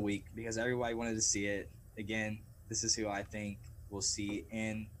game of the week because everybody wanted to see it. Again, this is who I think we'll see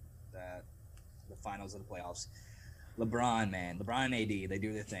in the finals of the playoffs. LeBron and AD, they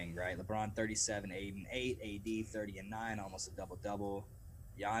do their thing, right? LeBron 37, 8 and 8, AD 30 and 9, almost a double-double.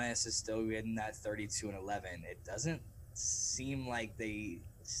 Giannis is still getting that 32 and 11. It doesn't seem like they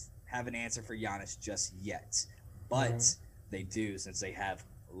have an answer for Giannis just yet, but they do, since they have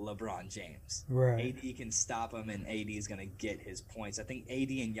LeBron James. Right. AD can stop him, and AD is going to get his points. I think AD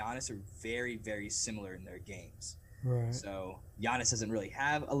and Giannis are very, very similar in their games. Right. So Giannis doesn't really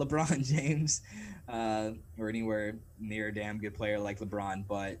have a LeBron James or anywhere near a damn good player like LeBron.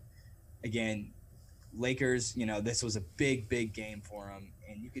 But again, Lakers, this was a big, big game for them,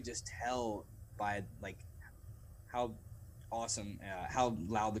 and you could just tell by how awesome, how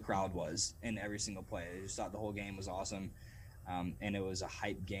loud the crowd was in every single play. I just thought the whole game was awesome. And it was a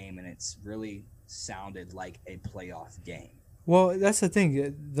hype game, and it's really sounded like a playoff game. Well, that's the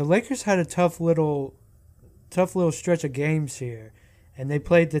thing. The Lakers had a tough little stretch of games here, and they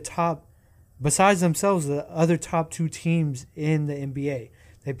played the top, besides themselves, the other top two teams in the NBA.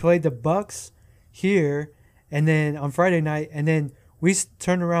 They played the Bucks here, and then on Friday night, and then we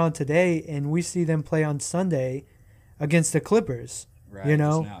turn around today, and we see them play on Sunday against the Clippers. Right. Just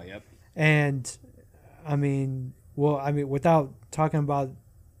now, yep. And without talking about,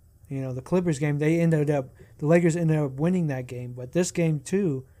 the Clippers game, the Lakers ended up winning that game. But this game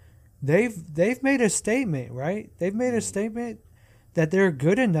too, they've made a statement, right? They've made a statement that they're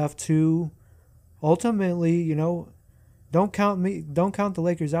good enough to ultimately, don't count the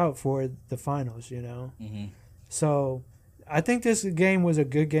Lakers out for the finals, Mm-hmm. So I think this game was a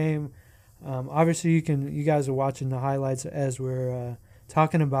good game. Obviously, you guys are watching the highlights as we're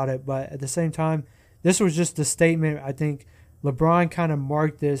talking about it, but at the same time, this was just a statement. I think LeBron kind of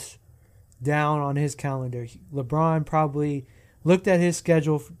marked this down on his calendar. LeBron probably looked at his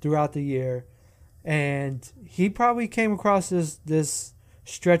schedule throughout the year, and he probably came across this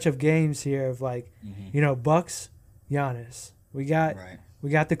stretch of games here of Bucks, Giannis. We got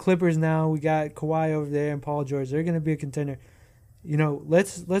the Clippers now. We got Kawhi over there and Paul George. They're going to be a contender.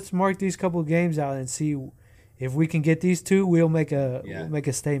 Let's mark these couple of games out and see if we can get these two. We'll make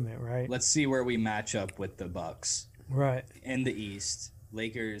a statement, right? Let's see where we match up with the Bucks. Right. In the East,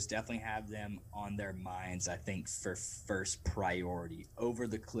 Lakers definitely have them on their minds, I think, for first priority over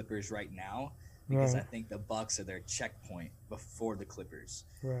the Clippers right now, because I think the Bucks are their checkpoint before the Clippers.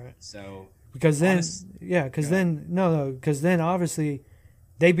 Right. So because then obviously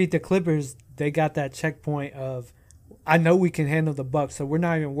they beat the Clippers. They got that checkpoint of, I know we can handle the Bucks, so we're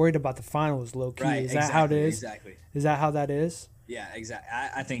not even worried about the finals, low key. Right, is that how it is? Exactly. Is that how that is? Yeah, exactly.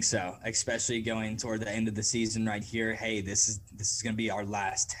 I think so, especially going toward the end of the season right here. Hey, this is going to be our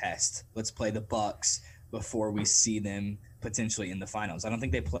last test. Let's play the Bucks before we see them potentially in the finals. I don't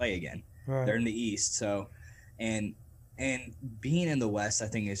think they play again. Right. They're in the East, so and being in the West, I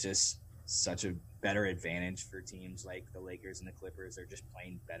think is just such a better advantage for teams like the Lakers and the Clippers. They're just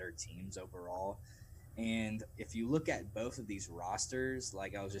playing better teams overall. And if you look at both of these rosters,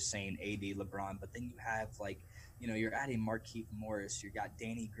 like I was just saying, AD, LeBron, but then you have you're adding Markieff Morris. You got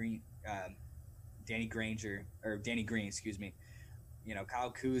Danny Green, excuse me.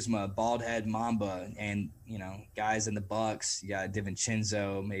 Kyle Kuzma, Baldhead Mamba, and guys in the Bucks. You got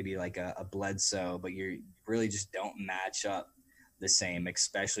DiVincenzo, maybe like a Bledsoe, but you really just don't match up the same,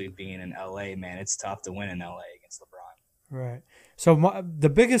 especially being in LA. Man, it's tough to win in LA against LeBron. Right. So the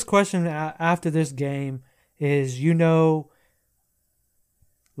biggest question after this game is,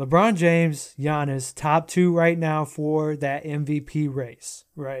 LeBron James, Giannis, top two right now for that MVP race,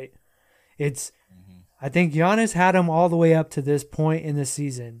 right? I think Giannis had him all the way up to this point in the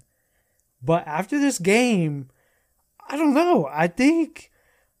season. But after this game, I don't know. I think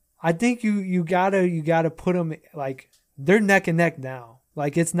you gotta put them, they're neck and neck now.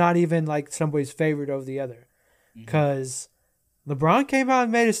 It's not even like somebody's favored over the other. Because LeBron came out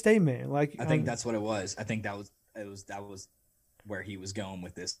and made a statement. I think that's what it was. I think that was where he was going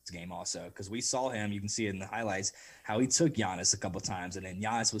with this game also, because we saw him, you can see it in the highlights, how he took Giannis a couple times, and then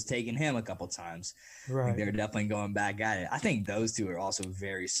Giannis was taking him a couple times. Right. They're definitely going back at it. I think those two are also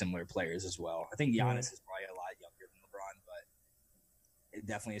very similar players as well. I think Giannis is probably a lot younger than LeBron, but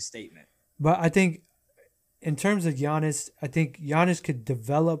definitely a statement. But I think in terms of Giannis, I think Giannis could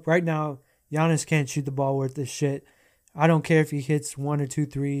develop. Right now, Giannis can't shoot the ball worth a shit. I don't care if he hits 1 or 2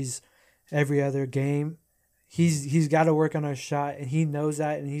 threes every other game. He's got to work on his shot, and he knows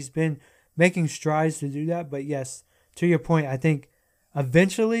that, and he's been making strides to do that. But yes, to your point, I think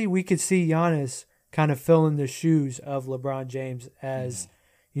eventually we could see Giannis kind of fill in the shoes of LeBron James as,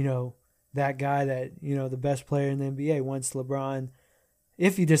 that guy that, the best player in the NBA once LeBron,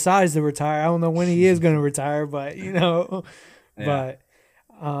 if he decides to retire. I don't know when he is going to retire, but, Yeah. But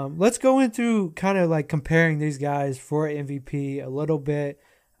let's go into kind of like comparing these guys for MVP a little bit.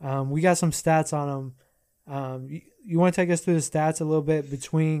 We got some stats on them. You want to take us through the stats a little bit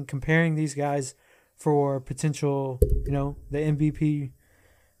between comparing these guys for potential, the MVP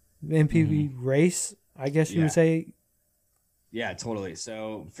race, I guess you would say? Yeah, totally.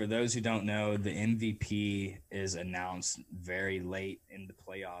 So for those who don't know, the MVP is announced very late in the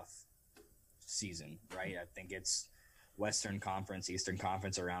playoff season, right? I think it's Western Conference, Eastern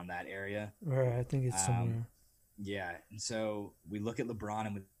Conference, around that area. Right, I think it's somewhere. Yeah, and so we look at LeBron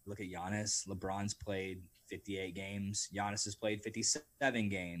and we look at Giannis. LeBron's played 58 games. Giannis has played 57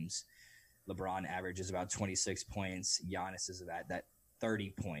 games. LeBron averages about 26 points. Giannis is about that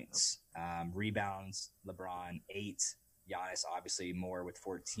 30 points. Rebounds, LeBron 8. Giannis obviously more with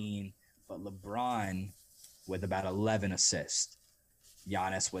 14. But LeBron with about 11 assists.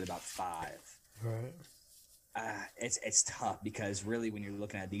 Giannis with about 5. Right. It's tough because really when you're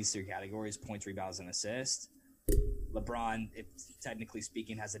looking at these three categories, points, rebounds, and assists, LeBron, technically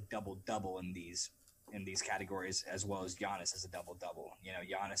speaking, has a double-double in these categories as well as Giannis has a double-double.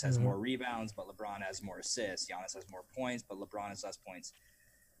 Giannis has more rebounds, but LeBron has more assists. Giannis has more points, but LeBron has less points.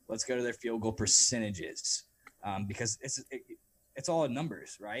 Let's go to their field goal percentages because it's all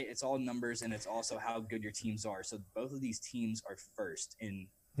numbers, right? It's all numbers, and it's also how good your teams are. So both of these teams are first in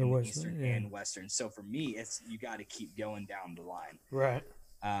the Eastern and Western. So for me, you got to keep going down the line. Right.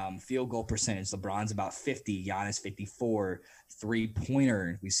 Field goal percentage, LeBron's about 50, Giannis 54.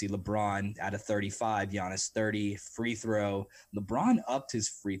 3-pointer, we see LeBron at a 35, Giannis 30. Free throw, LeBron upped his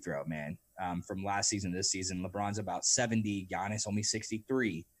free throw, man, from last season to this season. LeBron's about 70, Giannis only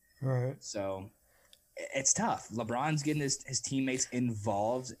 63. Right. So it's tough. LeBron's getting his teammates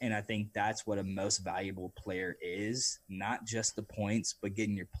involved, and I think that's what a most valuable player is. Not just the points, but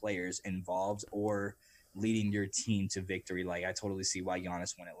getting your players involved or leading your team to victory. Like, I totally see why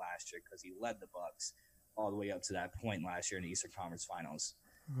Giannis won it last year because he led the Bucks all the way up to that point last year in the Eastern Conference Finals.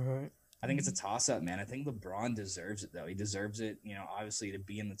 Right. I think it's a toss-up, man. I think LeBron deserves it, though. He deserves it, obviously to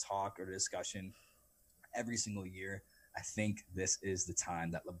be in the talk or the discussion every single year. I think this is the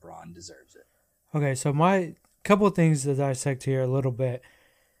time that LeBron deserves it. Okay, so my couple of things to dissect here a little bit.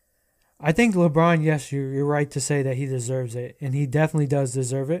 I think LeBron, yes, you're right to say that he deserves it, and he definitely does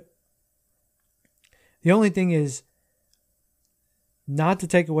deserve it. The only thing is, not to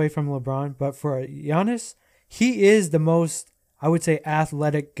take away from LeBron, but for Giannis, he is the most, I would say,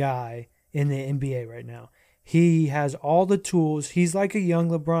 athletic guy in the NBA right now. He has all the tools. He's like a young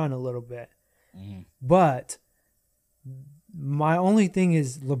LeBron a little bit. Mm-hmm. But my only thing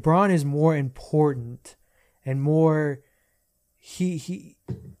is LeBron is more important and more he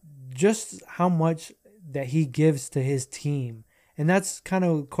just how much that he gives to his team. And that's kind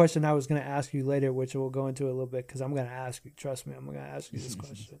of a question I was going to ask you later, which we'll go into a little bit because I'm going to ask you. Trust me, I'm going to ask you this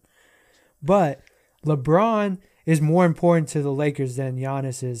question. But LeBron is more important to the Lakers than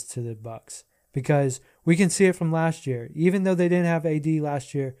Giannis is to the Bucks because we can see it from last year. Even though they didn't have AD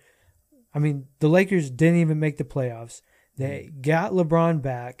last year, I mean, the Lakers didn't even make the playoffs. They got LeBron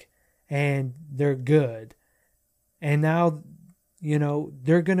back, and they're good. And now,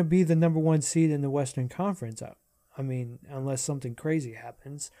 they're going to be the number 1 seed in the Western Conference. I mean, unless something crazy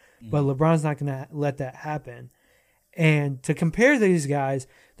happens. But LeBron's not going to let that happen. And to compare these guys,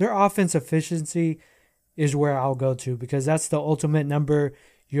 their offense efficiency is where I'll go to because that's the ultimate number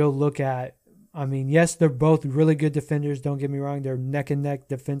you'll look at. I mean, yes, they're both really good defenders. Don't get me wrong. They're neck and neck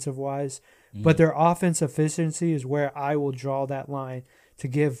defensive-wise. But their offense efficiency is where I will draw that line to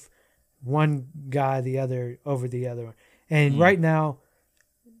give one guy the other over the other one. And right now,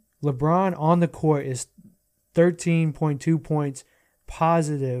 LeBron on the court is 13.2 points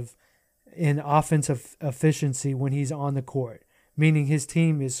positive in offensive efficiency when he's on the court, meaning his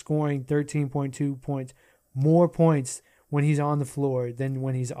team is scoring 13.2 points, more points when he's on the floor than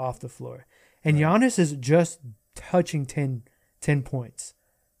when he's off the floor. And Giannis is just touching 10 points,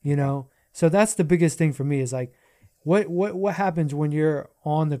 So that's the biggest thing for me is like, what happens when you're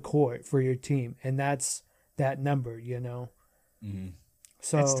on the court for your team, and that's that number,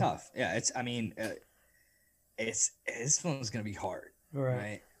 So it's tough. Yeah, this one's gonna be hard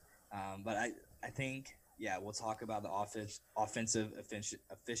right? But I think, yeah, we'll talk about the offensive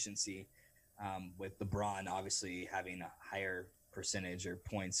efficiency with LeBron obviously having a higher percentage or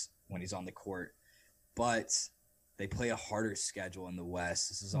points when he's on the court, but they play a harder schedule in the West.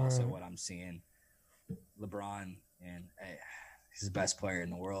 This is also what I'm seeing. LeBron, and he's the best player in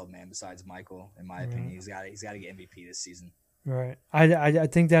the world, man. Besides Michael, in my opinion, he's got to get MVP this season. Right. I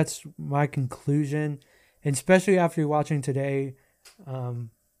think that's my conclusion, and especially after watching today.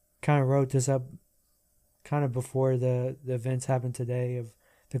 Kind of wrote this up kind of before the events happened today of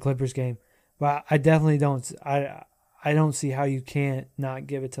the Clippers game. But I definitely don't I don't see how you can't not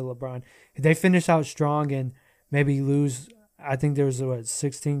give it to LeBron. If they finish out strong and maybe lose, I think there's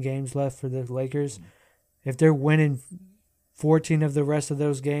 16 games left for the Lakers. If they're winning 14 of the rest of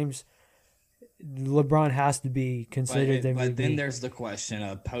those games, LeBron has to be considered MVP. But then there's the question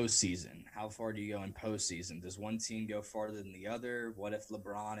of postseason. How far do you go in postseason? Does one team go farther than the other? What if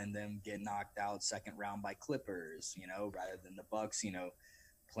LeBron and them get knocked out second round by Clippers, rather than the Bucks,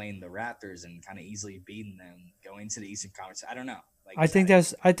 playing the Raptors and kind of easily beating them going to the Eastern Conference? I don't know. I think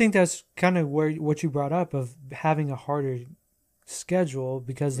that's kind of where what you brought up of having a harder schedule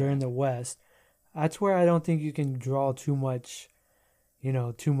because they're in the West. That's where I don't think you can draw too much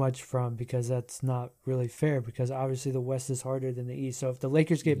from, because that's not really fair, because obviously the West is harder than the East. So if the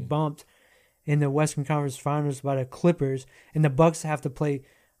Lakers get bumped in the Western Conference Finals by the Clippers and the Bucks have to play,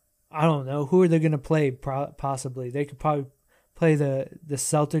 I don't know, who are they going to play possibly? They could probably play the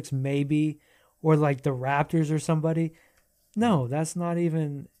Celtics maybe, or like the Raptors or somebody. No, that's not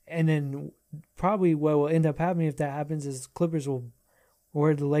even. And then probably what will end up happening if that happens is Clippers will,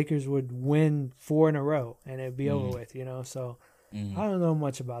 or the Lakers would win 4 in a row and it'd be over with, So I don't know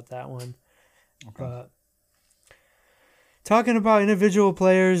much about that one. Okay. But talking about individual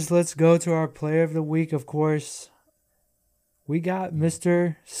players, let's go to our player of the week, of course. We got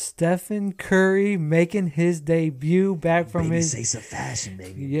Mr. Stephen Curry making his debut back from his face of fashion,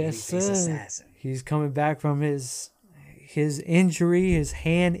 baby. Yes, sir. He's coming back from his injury, his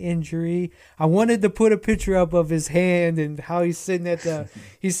hand injury. I wanted to put a picture up of his hand and how he's sitting at the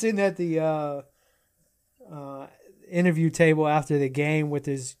interview table after the game with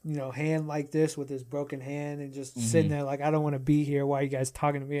his hand like this, with his broken hand, and just sitting there like, I don't want to be here. Why are you guys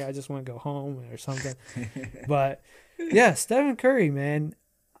talking to me? I just want to go home or something. But yeah, Stephen Curry, man.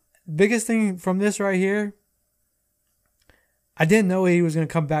 Biggest thing from this right here, I didn't know he was going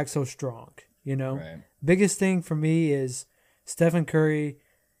to come back so strong. Right. Biggest thing for me is Stephen Curry.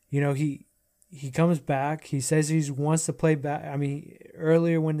 He comes back. He says he wants to play back. I mean,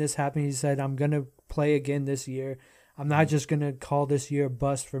 earlier when this happened, he said, I'm going to play again this year. I'm not just going to call this year a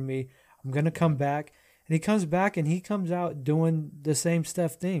bust for me. I'm going to come back. And he comes back and he comes out doing the same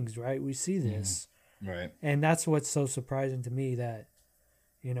Steph things, right? We see this. Right. And that's what's so surprising to me, that,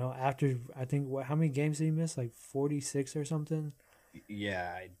 after, I think, how many games did he miss? Like 46 or something?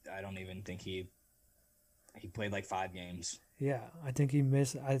 Yeah, I don't even think he played like 5 games. Yeah, I think he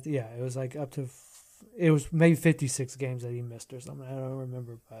missed. It was like up to, it was maybe 56 games that he missed or something. I don't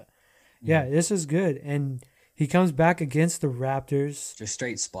remember, but yeah, this is good. And he comes back against the Raptors. Just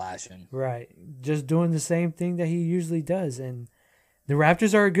straight splashing. Right. Just doing the same thing that he usually does. And the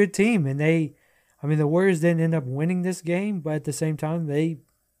Raptors are a good team. And the Warriors didn't end up winning this game, but at the same time, they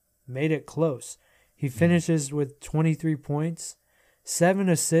made it close. He finishes with 23 points, 7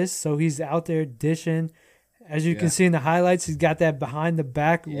 assists. So he's out there dishing. As you can see in the highlights, he's got that behind the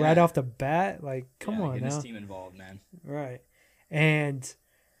back right off the bat. Like, come on now. Getting his team involved, man. Right. And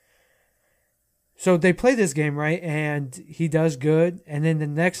so they play this game, right? And he does good. And then the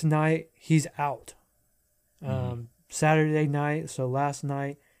next night, he's out. Saturday night, so last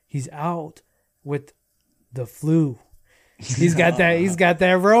night, he's out with the flu. He's got that. He's got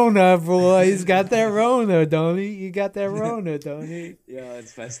that Rona, boy. He's got that Rona, don't he? You got that Rona, don't he? Yeah,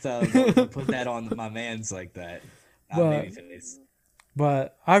 it's messed up. Don't put that on my man's like that.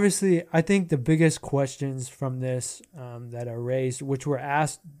 But obviously, I think the biggest questions from this that are raised, which were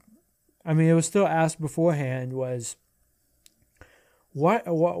asked, it was still asked beforehand, was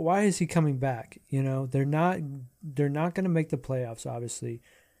why is he coming back? They're not going to make the playoffs, obviously.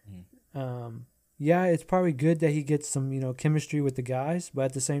 Yeah, it's probably good that he gets some, chemistry with the guys, but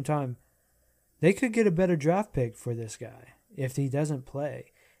at the same time, they could get a better draft pick for this guy if he doesn't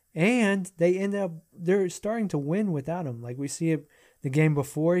play. And they're starting to win without him. Like we see it, the game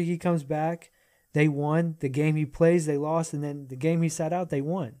before he comes back, they won. The game he plays, they lost. And then the game he sat out, they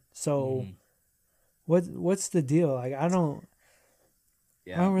won. So what's the deal? Like, I don't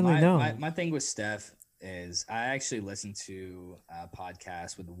really know. My thing with Steph is I actually listened to a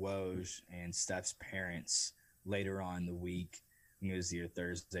podcast with Woj and Steph's parents later on in the week think it was either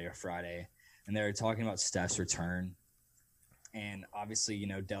Thursday or Friday, and they were talking about Steph's return. And obviously, you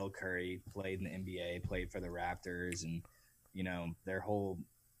know, Del Curry played in the NBA, played for the Raptors, and, you know, their whole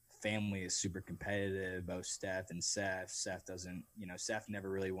family is super competitive, both Steph and Seth. Seth doesn't, you know, Seth never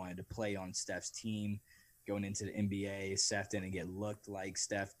really wanted to play on Steph's team going into the NBA. Seth didn't get looked like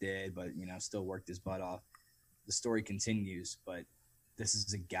Steph did, but, you know, still worked his butt off. The story continues, but this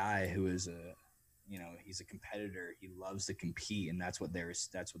is a guy who is he's a competitor. He loves to compete, and that's what they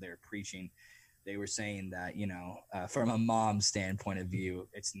were preaching. They were saying that, you know, from a mom's standpoint of view,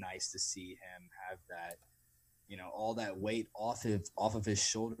 it's nice to see him have that, you know, all that weight off of his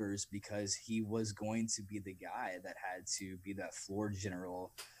shoulders, because he was going to be the guy that had to be that floor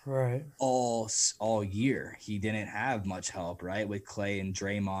general right all year. He didn't have much help, right, with Clay and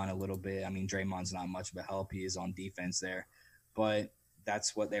Draymond a little bit. I mean, Draymond's not much of a help. He is on defense there, but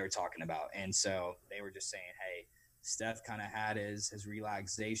that's what they were talking about. And so they were just saying, hey, Steph kind of had his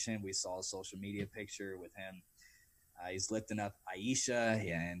relaxation. We saw a social media picture with him. He's lifting up Ayesha,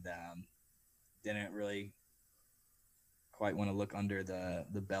 and didn't really quite want to look under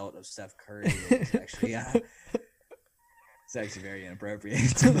the belt of Steph Curry. It's actually it's actually very inappropriate.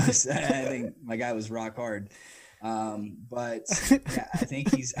 I think my guy was rock hard. But yeah, I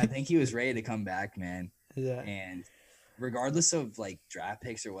think he was ready to come back, man. Yeah. And regardless of like draft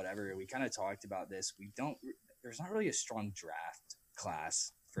picks or whatever, we kind of talked about this. There's not really a strong draft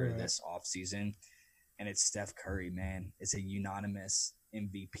class for this offseason. And it's Steph Curry, man. It's a unanimous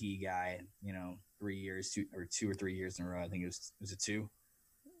MVP guy, you know, 2 or 3 years in a row. I think it was 2.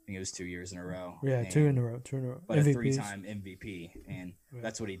 I think it was 2 years in a row. Yeah, and, 2 in a row. But MVPs. a 3-time MVP. And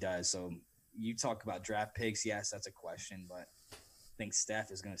that's what he does. So you talk about draft picks. Yes, that's a question. But I think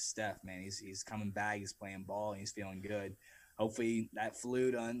Steph is going to Steph, man. He's coming back. He's playing ball. And he's feeling good. Hopefully that flu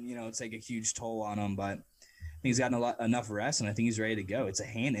doesn't, you know, take a huge toll on him. But I think he's gotten enough rest, and I think he's ready to go. It's a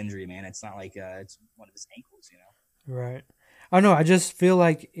hand injury, man. It's not like it's one of his ankles, you know? Right. I don't know. I just feel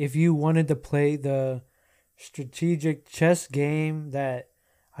like if you wanted to play the strategic chess game that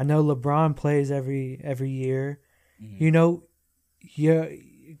I know LeBron plays every year, you know,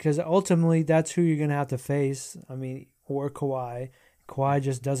 because ultimately that's who you're going to have to face. I mean, or Kawhi. Kawhi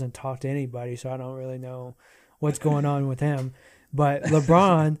just doesn't talk to anybody, so I don't really know what's going on with him. But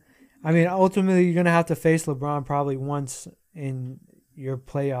LeBron, I mean, ultimately you're going to have to face LeBron probably once in your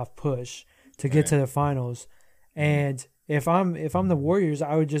playoff push to get to the finals. And if I'm the Warriors,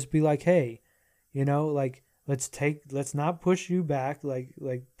 I would just be like, hey, you know, like let's not push you back, like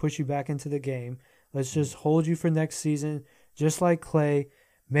push you back into the game. Let's just hold you for next season, just like Clay.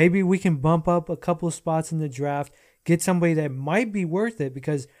 Maybe we can bump up a couple of spots in the draft, get somebody that might be worth it,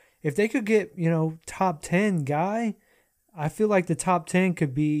 because if they could get, you know, top 10 guy, I feel like the top 10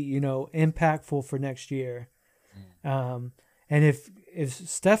 could be, you know, impactful for next year. And if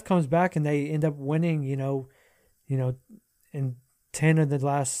Steph comes back and they end up winning, you know, in 10 of the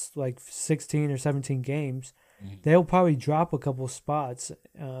last like 16 or 17 games, they'll probably drop a couple spots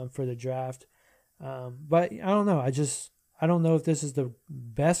for the draft. But I don't know. I don't know if this is the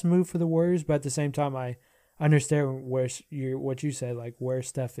best move for the Warriors, but at the same time, I understand what you said, like where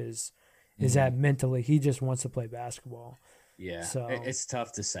Steph is at mentally. He just wants to play basketball. Yeah, so it's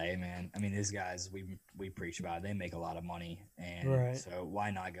tough to say, man. I mean, these guys, we preach about it. They make a lot of money, and so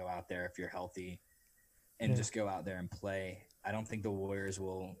why not go out there if you're healthy and just go out there and play? I don't think the Warriors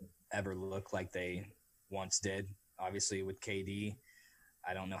will ever look like they once did. Obviously, with KD,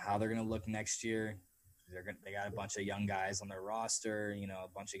 I don't know how they're going to look next year. They got a bunch of young guys on their roster, you know, a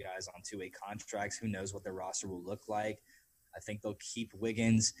bunch of guys on 2-way contracts. Who knows what their roster will look like? I think they'll keep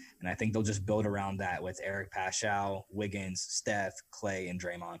Wiggins, and I think they'll just build around that with Eric Paschall, Wiggins, Steph, Clay, and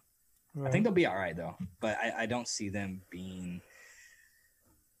Draymond. Right. I think they'll be all right, though. But I don't see them being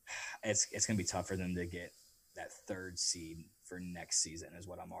 – it's going to be tough for them to get that 3rd seed for next season is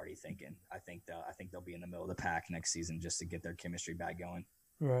what I'm already thinking. I think they'll be in the middle of the pack next season just to get their chemistry back going.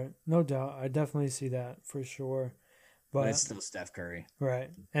 Right. No doubt. I definitely see that for sure. But it's still Steph Curry.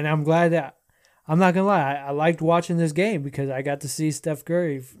 Right. And I'm glad that – I'm not going to lie. I liked watching this game because I got to see Steph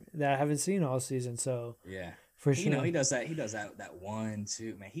Curry that I haven't seen all season. So, yeah. For sure. You know, he does that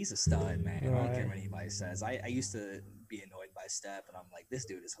 1-2. Man, he's a stud, man. Right. I don't care what anybody says. I used to be annoyed by Steph, and I'm like, this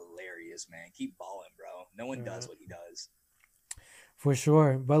dude is hilarious, man. Keep balling, bro. No one does what he does. For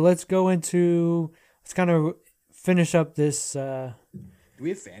sure. But let's kind of finish up this. Do we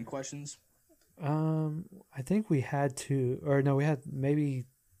have fan questions? I think we had we had maybe.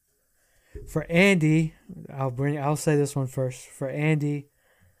 For Andy, I'll say this one first. For Andy,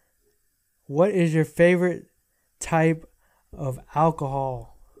 what is your favorite type of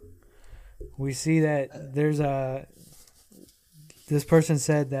alcohol? We see that there's a this person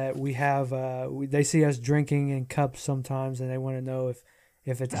said that we have they see us drinking in cups sometimes, and they want to know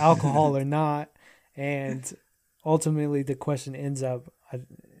if it's alcohol or not. And ultimately, the question ends up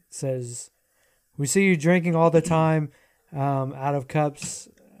says, "We see you drinking all the time, out of cups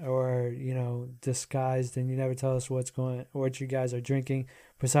or disguised, and you never tell us what you guys are drinking.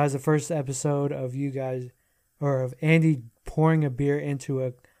 Besides the first episode of you guys or of Andy pouring a beer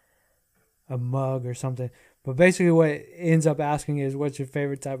into a mug or something." But basically what it ends up asking is, what's your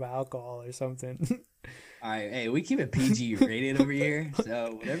favorite type of alcohol or something? All right, hey, we keep it PG rated over here.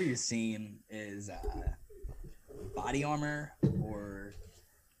 So whatever you're seeing is Body Armor or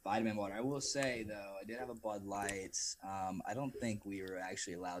vitamin water. I will say though, I did have a Bud Light. I don't think we were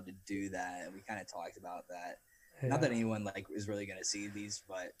actually allowed to do that. We kind of talked about that. Yeah. Not that anyone like is really gonna see these,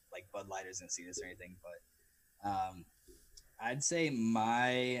 but like Bud Light isn't see this or anything. But I'd say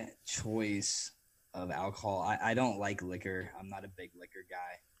my choice of alcohol. I don't like liquor. I'm not a big liquor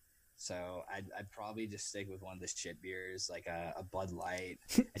guy. So I'd probably just stick with one of the shit beers, like a Bud Light.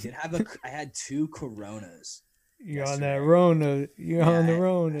 I had 2 Coronas. You're on that Rona. On the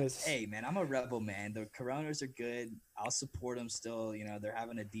Ronas. Hey, man, I'm a rebel, man. The Coronas are good. I'll support them still. They're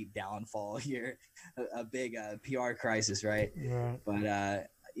having a deep downfall here, a big PR crisis, right? Right. But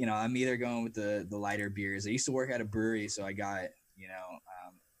I'm either going with the lighter beers. I used to work at a brewery, so I got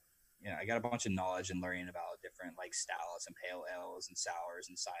I got a bunch of knowledge and learning about different like stouts and pale ales and sours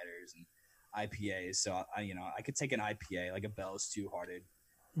and ciders and IPAs. So I could take an IPA like a Bell's Two Hearted,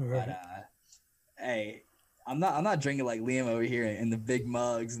 right. But hey, I'm not drinking like Liam over here in the big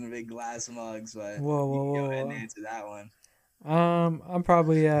mugs and the big glass mugs. But whoa, go ahead and answer that one.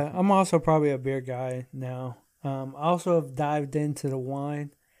 I'm also probably a beer guy now. I also have dived into the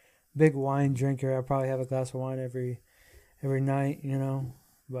wine. Big wine drinker. I probably have a glass of wine every night.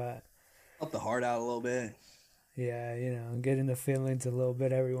 But help the heart out a little bit. Yeah, get in the feelings a little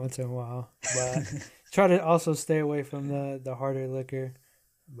bit every once in a while. But try to also stay away from the harder liquor.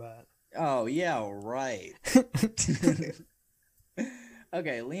 But oh yeah, right.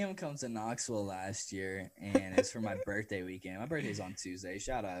 Okay, Liam comes to Knoxville last year, and it's for my birthday weekend. My birthday's on Tuesday.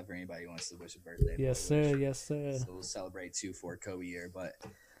 Shout out for anybody who wants to wish a birthday. Yes, sir. Yes, sir. So we'll celebrate 2-4 Kobe year. But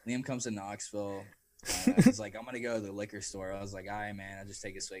Liam comes to Knoxville. He's like, I'm gonna go to the liquor store. I was like, all right, man, I'll just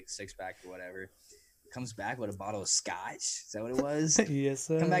take a 6-pack or whatever. Comes back with a bottle of scotch. Is that what it was? Yes,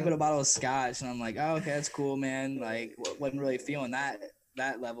 sir. Come back with a bottle of scotch, and I'm like, oh, okay, that's cool, man. Like, wasn't really feeling that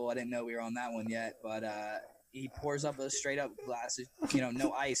level. I didn't know we were on that one yet. But he pours up a straight up glass of,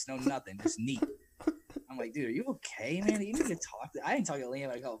 no ice, no nothing, just neat. I'm like, dude, are you okay, man? You need to talk. I didn't talk to Liam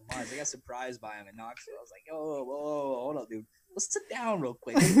in a couple months. I got surprised by him in Knoxville. I was like, whoa, hold up, dude. Let's sit down real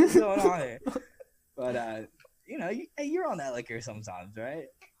quick. What's going on here? But you're on that liquor sometimes, right?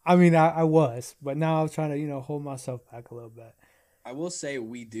 I mean, I was, but now I'm trying to hold myself back a little bit. I will say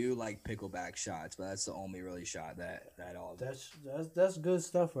we do like pickleback shots, but that's the only really shot that all. That's good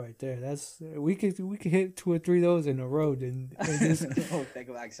stuff right there. We could hit 2 or 3 of those in a row and just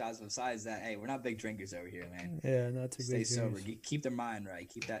pickleback shots. Besides that, hey, we're not big drinkers over here, man. Yeah, not too big. Stay sober. Keep their mind right.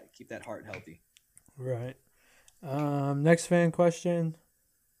 Keep that heart healthy. Right. Next fan question.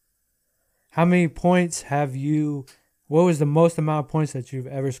 How many points have you? What was the most amount of points that you've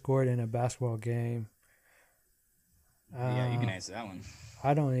ever scored in a basketball game? Yeah, you can answer that one.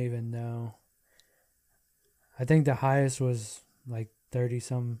 I don't even know. I think the highest was like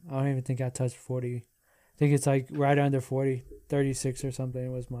 30-some. I don't even think I touched 40. I think it's like right under 40, 36 or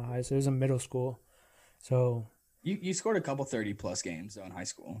something was my highest. It was in middle school. So you scored a couple 30-plus games though in high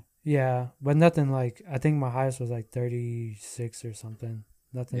school. Yeah, but nothing like, I think my highest was like 36 or something.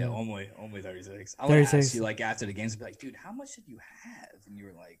 Nothing. Yeah, only 36. I would ask you like after the games, be like, dude, how much did you have? And you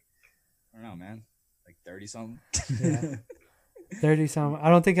were like, I don't know, man. Like 30 something. Yeah. 30 something. I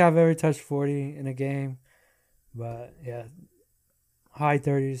don't think I've ever touched 40 in a game. But yeah. High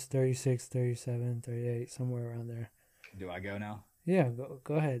 30s, 36, 37, 38, somewhere around there. Do I go now? Yeah,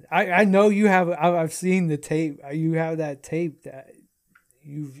 go ahead. I know you have. I've seen the tape. You have that tape that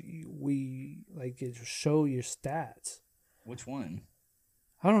we like it show your stats. Which one?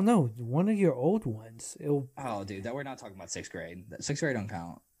 I don't know. One of your old ones. Oh, dude, that we're not talking about 6th grade. 6th grade don't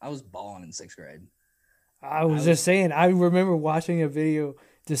count. I was balling in 6th grade. I was just saying. I remember watching a video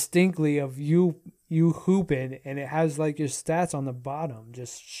distinctly of you hooping, and it has like your stats on the bottom.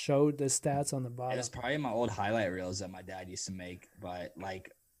 Just showed the stats on the bottom. It's probably my old highlight reels that my dad used to make, but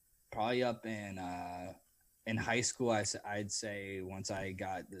like probably up in high school, I'd say once I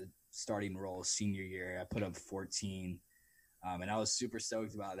got the starting role senior year, I put up 14. And I was super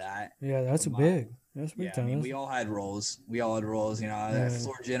stoked about that. Yeah, that's But big. That's big yeah, I time. mean, we all had roles. You know, Yeah.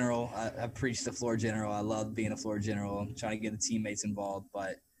 floor general. I preached the floor general. I loved being a floor general, trying to get the teammates involved.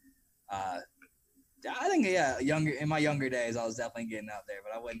 But I think in my younger days, I was definitely getting out there,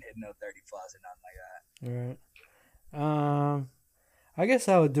 but I wasn't hitting no 30 plus or nothing like that. All right. I guess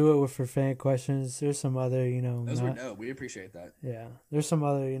I would do it with for fan questions. There's some other, Those were dope. We appreciate that. Yeah. There's some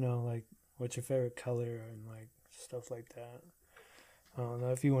other, like what's your favorite color and like stuff like that. I don't know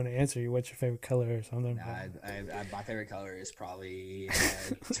if you want to answer what's your favorite color or something. Nah, my favorite color is probably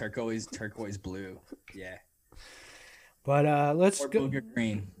turquoise blue. Yeah. But let's or go. Booger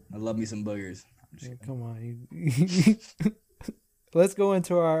green. I love me some boogers. Come on, let's go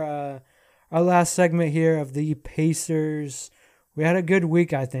into our last segment here of the Pacers. We had a good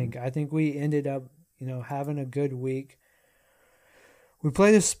week, I think. I think we ended up, having a good week. We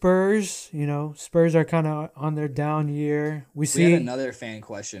play the Spurs. Spurs are kind of on their down year. We had another fan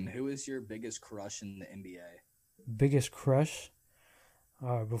question. Who is your biggest crush in the NBA? Biggest crush?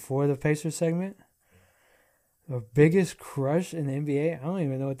 Before the Pacers segment? The biggest crush in the NBA? I don't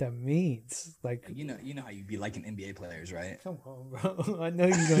even know what that means. Like, you know how you be liking NBA players, right? Come on, bro. I know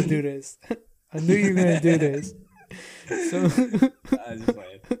you're gonna do this. I knew you were gonna do this. So I was just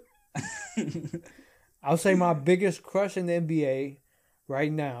playing. I'll say my biggest crush in the NBA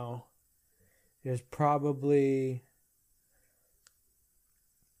right now is probably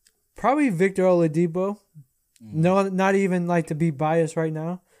Victor Oladipo. No, not even like to be biased right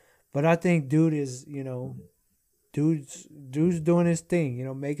now, but I think dude is, dude's doing his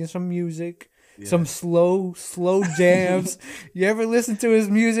thing, making some music, some slow jams. You ever listen to his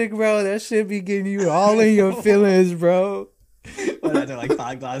music, bro? That shit be getting you all in your feelings, bro. I had like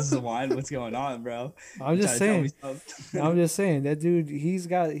 5 glasses of wine. What's going on, bro? I'm just saying that dude, he's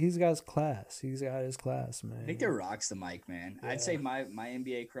got his class. He's got his class, man. Victor rocks the mic, man. Yeah. I'd say my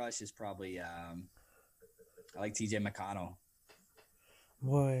NBA crush is probably I like TJ McConnell.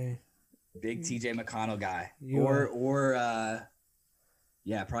 Boy. Big TJ McConnell guy. Probably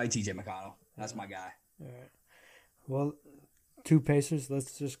TJ McConnell. That's my guy. All right. Well, 2 Pacers.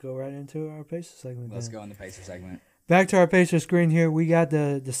 Let's just go right into our Pacers segment. Let's go in the Pacers segment. Back to our Pacers screen here. We got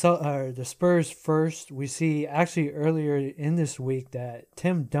the Spurs first. We see actually earlier in this week that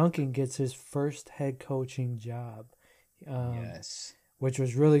Tim Duncan gets his first head coaching job. Yes. Which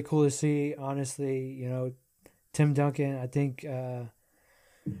was really cool to see. Honestly, Tim Duncan, I think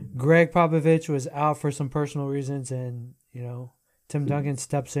Greg Popovich was out for some personal reasons, and Tim Duncan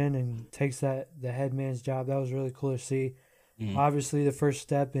steps in and takes the head man's job. That was really cool to see. Mm-hmm. Obviously, the first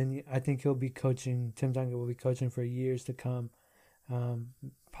step, and I think Tim Duncan will be coaching for years to come,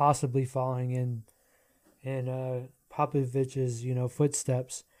 possibly following in Popovich's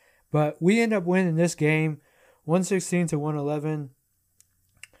footsteps. But we end up winning this game, 116-111.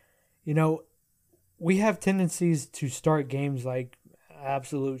 We have tendencies to start games like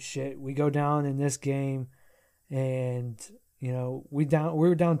absolute shit. We go down in this game, and we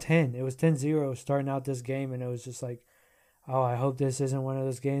were down 10. It was 10-0 starting out this game, and it was just like, oh, I hope this isn't one of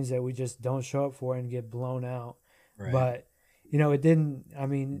those games that we just don't show up for and get blown out. Right. But it didn't. I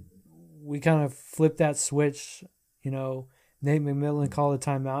mean, we kind of flipped that switch. Nate McMillan called a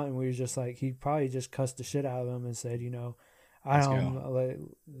timeout, and we were just like, he probably just cussed the shit out of him and said,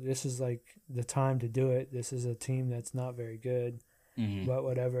 this is like the time to do it. This is a team that's not very good. Mm-hmm. But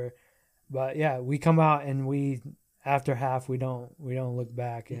whatever. But yeah, we come out and we after half we don't look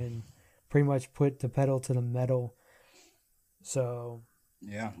back and pretty much put the pedal to the metal. So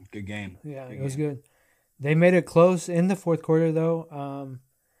yeah, good game. Yeah, it was good. They made it close in the fourth quarter though.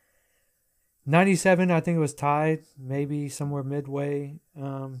 97, I think it was tied, maybe somewhere midway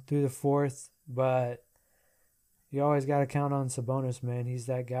through the fourth. But you always got to count on Sabonis, man. He's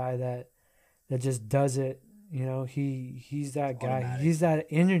that guy that just does it. He's that guy. Automatic. He's that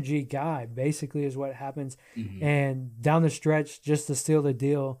energy guy, basically, is what happens. Mm-hmm. And down the stretch, just to seal the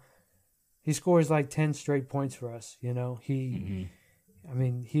deal, he scores like 10 straight points for us. He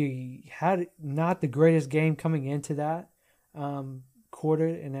had not the greatest game coming into that quarter,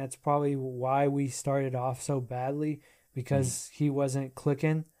 and that's probably why we started off so badly, because he wasn't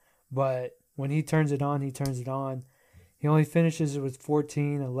clicking. But when he turns it on, he turns it on. He only finishes with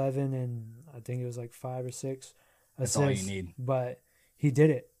 14, 11, and I think it was like 5 or 6 assists. That's all you need. But he did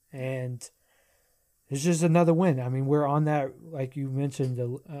it, and it's just another win. I mean, we're on that, like you mentioned,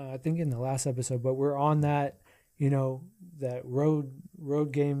 I think in the last episode, but we're on that, that road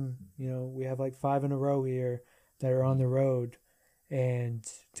game. We have like 5 in a row here that are on the road, and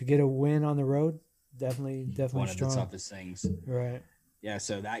to get a win on the road, definitely one strong. of the toughest things. Right. Yeah.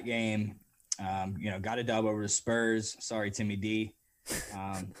 So that game. Got a dub over the Spurs. Sorry, Timmy D.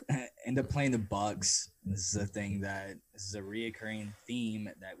 End up playing the Bucks. This is a reoccurring theme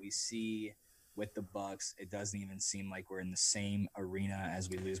that we see with the Bucks. It doesn't even seem like we're in the same arena as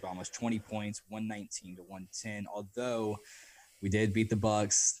we lose by almost 20 points, 119 to 110. Although we did beat the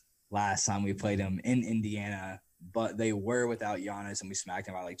Bucks last time we played them in Indiana, but they were without Giannis and we smacked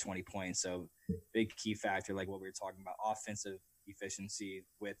them by like 20 points. So big key factor, like what we were talking about, offensive efficiency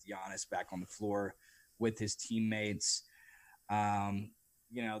with Giannis back on the floor with his teammates. When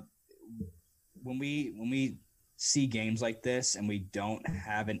we see games like this and we don't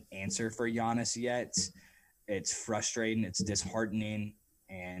have an answer for Giannis yet, it's frustrating, it's disheartening,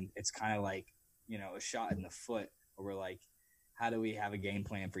 and it's kind of like, a shot in the foot where we're like, how do we have a game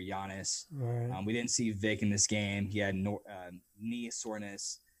plan for Giannis? Right. We didn't see Vic in this game. He had knee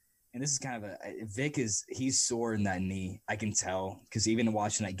soreness. And this is kind of he's sore in that knee. I can tell because even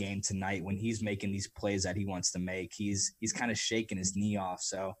watching that game tonight, when he's making these plays that he wants to make, he's kind of shaking his knee off.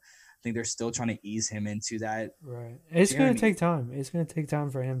 So I think they're still trying to ease him into that. Right. It's going to take time. It's going to take time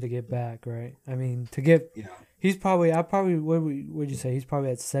for him to get back, right? I mean, he's probably, what would you say? He's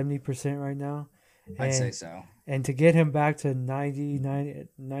probably at 70% right now. I'd say so. And to get him back to 95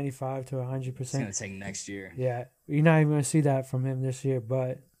 to 100%. It's going to take next year. Yeah. You're not even going to see that from him this year,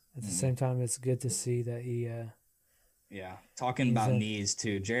 but at the same time, it's good to see that he. Talking about knees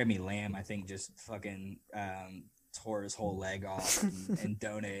too. Jeremy Lamb, I think, just fucking tore his whole leg off and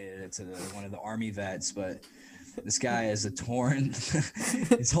donated it to one of the Army vets. But this guy is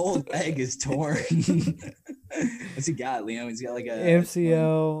his whole leg is torn. What's he got, Liam? He's got like a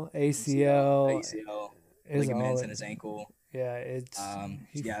MCL, ACL, ligaments in his ankle. Yeah, it's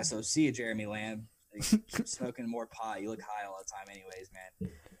So see you, Jeremy Lamb. Smoking more pot. You look high all the time, anyways,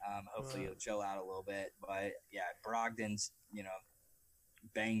 man. Hopefully you'll chill out a little bit. But yeah, Brogdon's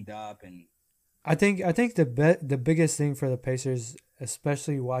banged up, and I think the biggest thing for the Pacers,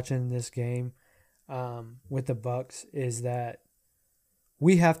 especially watching this game with the Bucks, is that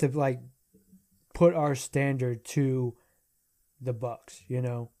we have to put our standard to the Bucks.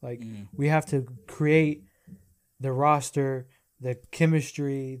 We have to create the roster, the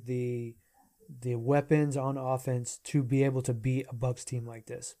chemistry, the weapons on offense to be able to beat a Bucks team like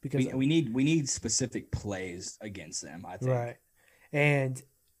this, because we need specific plays against them, I think. Right. And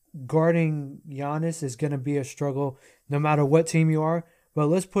guarding Giannis is going to be a struggle no matter what team you are, but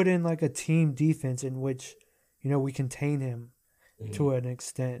let's put in a team defense in which we contain him to an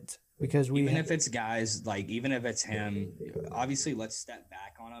extent, because even if it's guys even if it's him, obviously let's step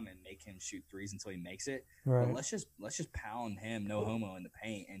back on him and make him shoot threes until he makes it. Right. But let's just pound him no homo in the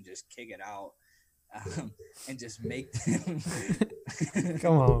paint and just kick it out. And just make them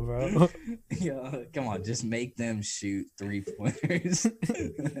come on, bro. Come on, just make them shoot 3-pointers.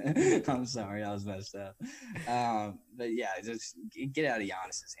 I'm sorry, I was messed up. But yeah, just get out of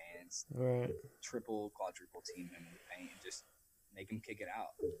Giannis's hands. Right. Triple, quadruple team him in the paint and just make him kick it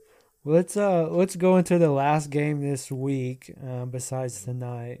out. Let's go into the last game this week, besides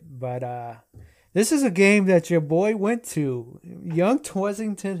tonight. But this is a game that your boy went to. Young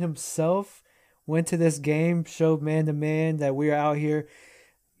Twessington himself went to this game, showed man-to-man that we are out here.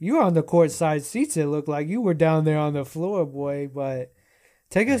 You were on the courtside seats, it looked like. You were down there on the floor, boy. But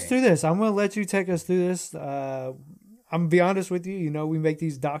take us through this. I'm going to let you take us through this. I'm going to be honest with you. We make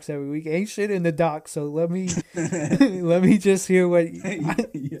these docs every week. Ain't shit in the doc, so let me let me just hear what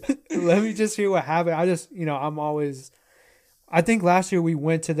let me just hear what happened. I think last year we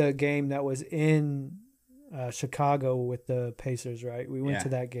went to the game that was in Chicago with the Pacers, right? We went to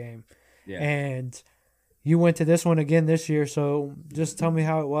that game. Yeah. And you went to this one again this year, so just tell me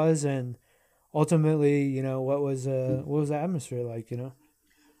how it was, and ultimately, what was the atmosphere like,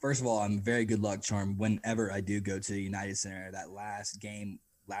 First of all, I'm a very good luck charm whenever I do go to the United Center. That last game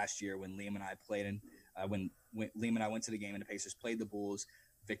last year when Liam and I played when Liam and I went to the game and the Pacers played the Bulls,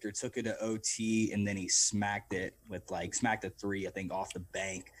 Victor took it to OT and then he smacked a three, I think, off the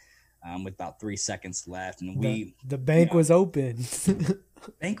bank. With about 3 seconds left, and the bank was open.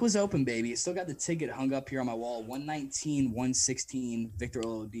 Bank was open, baby. Still got the ticket hung up here on my wall. 119-116 Victor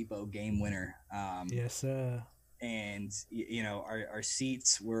Oladipo game winner. Yes, sir. And our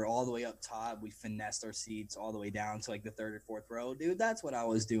seats were all the way up top. We finessed our seats all the way down to the third or fourth row, dude. That's what I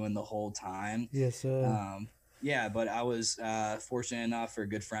was doing the whole time. Yes, sir. But I was fortunate enough for a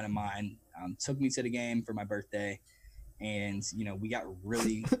good friend of mine took me to the game for my birthday. And, we got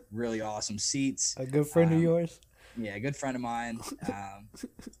really, really awesome seats. A good friend of yours? Yeah, a good friend of mine.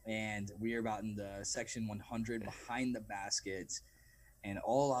 And we are about in the section 100 behind the baskets. And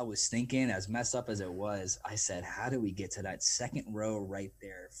all I was thinking, as messed up as it was, I said, how do we get to that second row right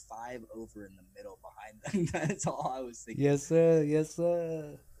there, 5 over in the middle behind them? That's all I was thinking. Yes, sir. Yes,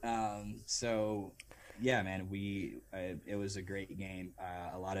 sir. So yeah, man, it was a great game.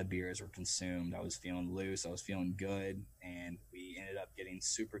 A lot of beers were consumed. I was feeling loose. I was feeling good, and we ended up getting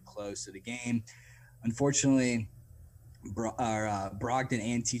super close to the game. Unfortunately, Brogdon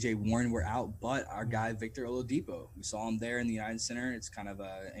and TJ Warren were out, but our guy Victor Oladipo, we saw him there in the United Center. It's kind of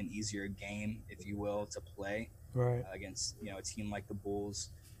an easier game, if you will, to play against a team like the Bulls.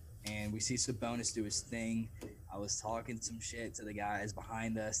 And we see Sabonis do his thing. I was talking some shit to the guys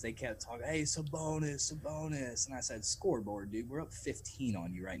behind us. They kept talking, hey, Sabonis. And I said, scoreboard, dude. We're up 15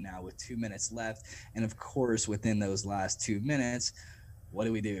 on you right now with 2 minutes left. And, of course, within those last 2 minutes, what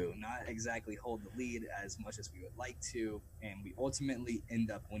do? Not exactly hold the lead as much as we would like to. And we ultimately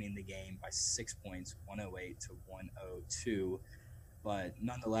end up winning the game by 6 points, 108 to 102. But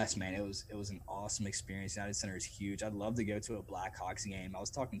nonetheless, man, it was an awesome experience. United Center is huge. I'd love to go to a Blackhawks game. I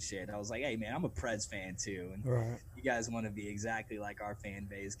was talking shit. I was like, hey, man, I'm a Preds fan too. And you guys want to be exactly like our fan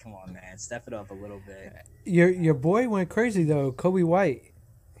base. Come on, man. Step it up a little bit. Your boy went crazy, though. Kobe White.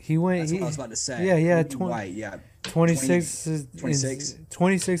 He went. That's what I was about to say. Yeah. Kobe White, yeah. 26 and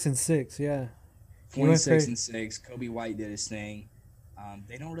 6, yeah. 26 and 6. Kobe White did his thing.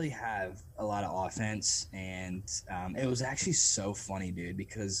 They don't really have a lot of offense, and it was actually so funny, dude,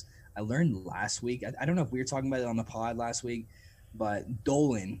 because I learned last week. I don't know if we were talking about it on the pod last week, but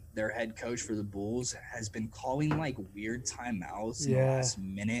Dolan, their head coach for the Bulls, has been calling like weird timeouts in the last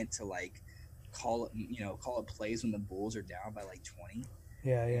minute to like call it plays when the Bulls are down by like 20.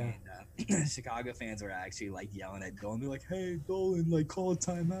 Yeah. And Chicago fans were actually like yelling at Dolan. They're like, "Hey, Dolan, like call a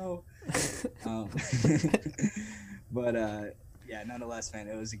timeout." But yeah, nonetheless, man,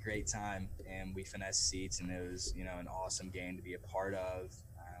 it was a great time, and we finessed seats, and it was an awesome game to be a part of.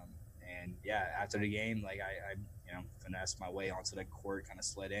 And yeah, after the game, like I finessed my way onto the court, kind of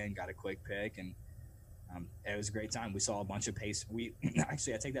slid in, got a quick pick, and it was a great time. We saw a bunch of Pacers. I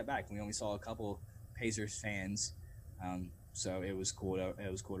take that back. We only saw a couple Pacers fans. So it was cool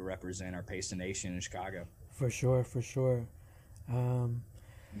to represent our Pacer Nation in Chicago. For sure.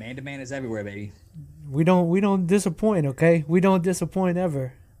 Man to man is everywhere, baby. We don't disappoint, okay? We don't disappoint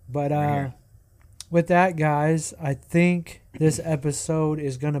ever. But with that, guys, I think this episode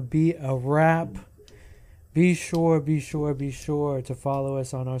is gonna be a wrap. Be sure to follow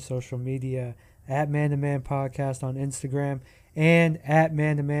us on our social media at Man to Man Podcast on Instagram and at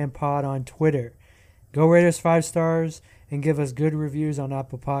Man to Man Pod on Twitter. Go rate us 5 stars and give us good reviews on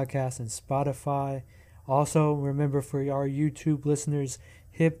Apple Podcasts and Spotify. Also, remember, for our YouTube listeners,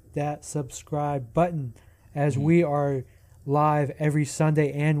 hit that subscribe button, as we are live every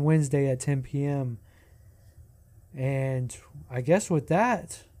Sunday and Wednesday at 10 p.m. And I guess with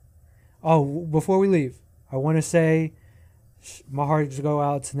that, before we leave, I want to say my hearts go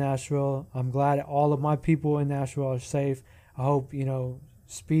out to Nashville. I'm glad all of my people in Nashville are safe. I hope,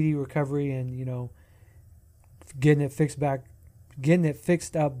 speedy recovery and, getting it fixed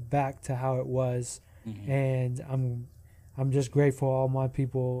up back to how it was. And I'm just grateful all my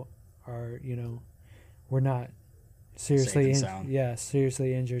people are, we're not seriously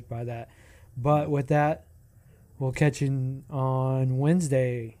seriously injured by that. But with that, we'll catch you on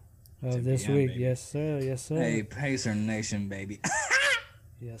Wednesday of this week. Baby. Yes, sir. Hey, Pacer Nation, baby.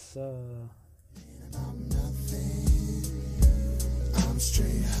 Yes, sir. I'm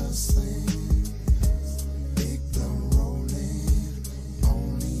straight hustling.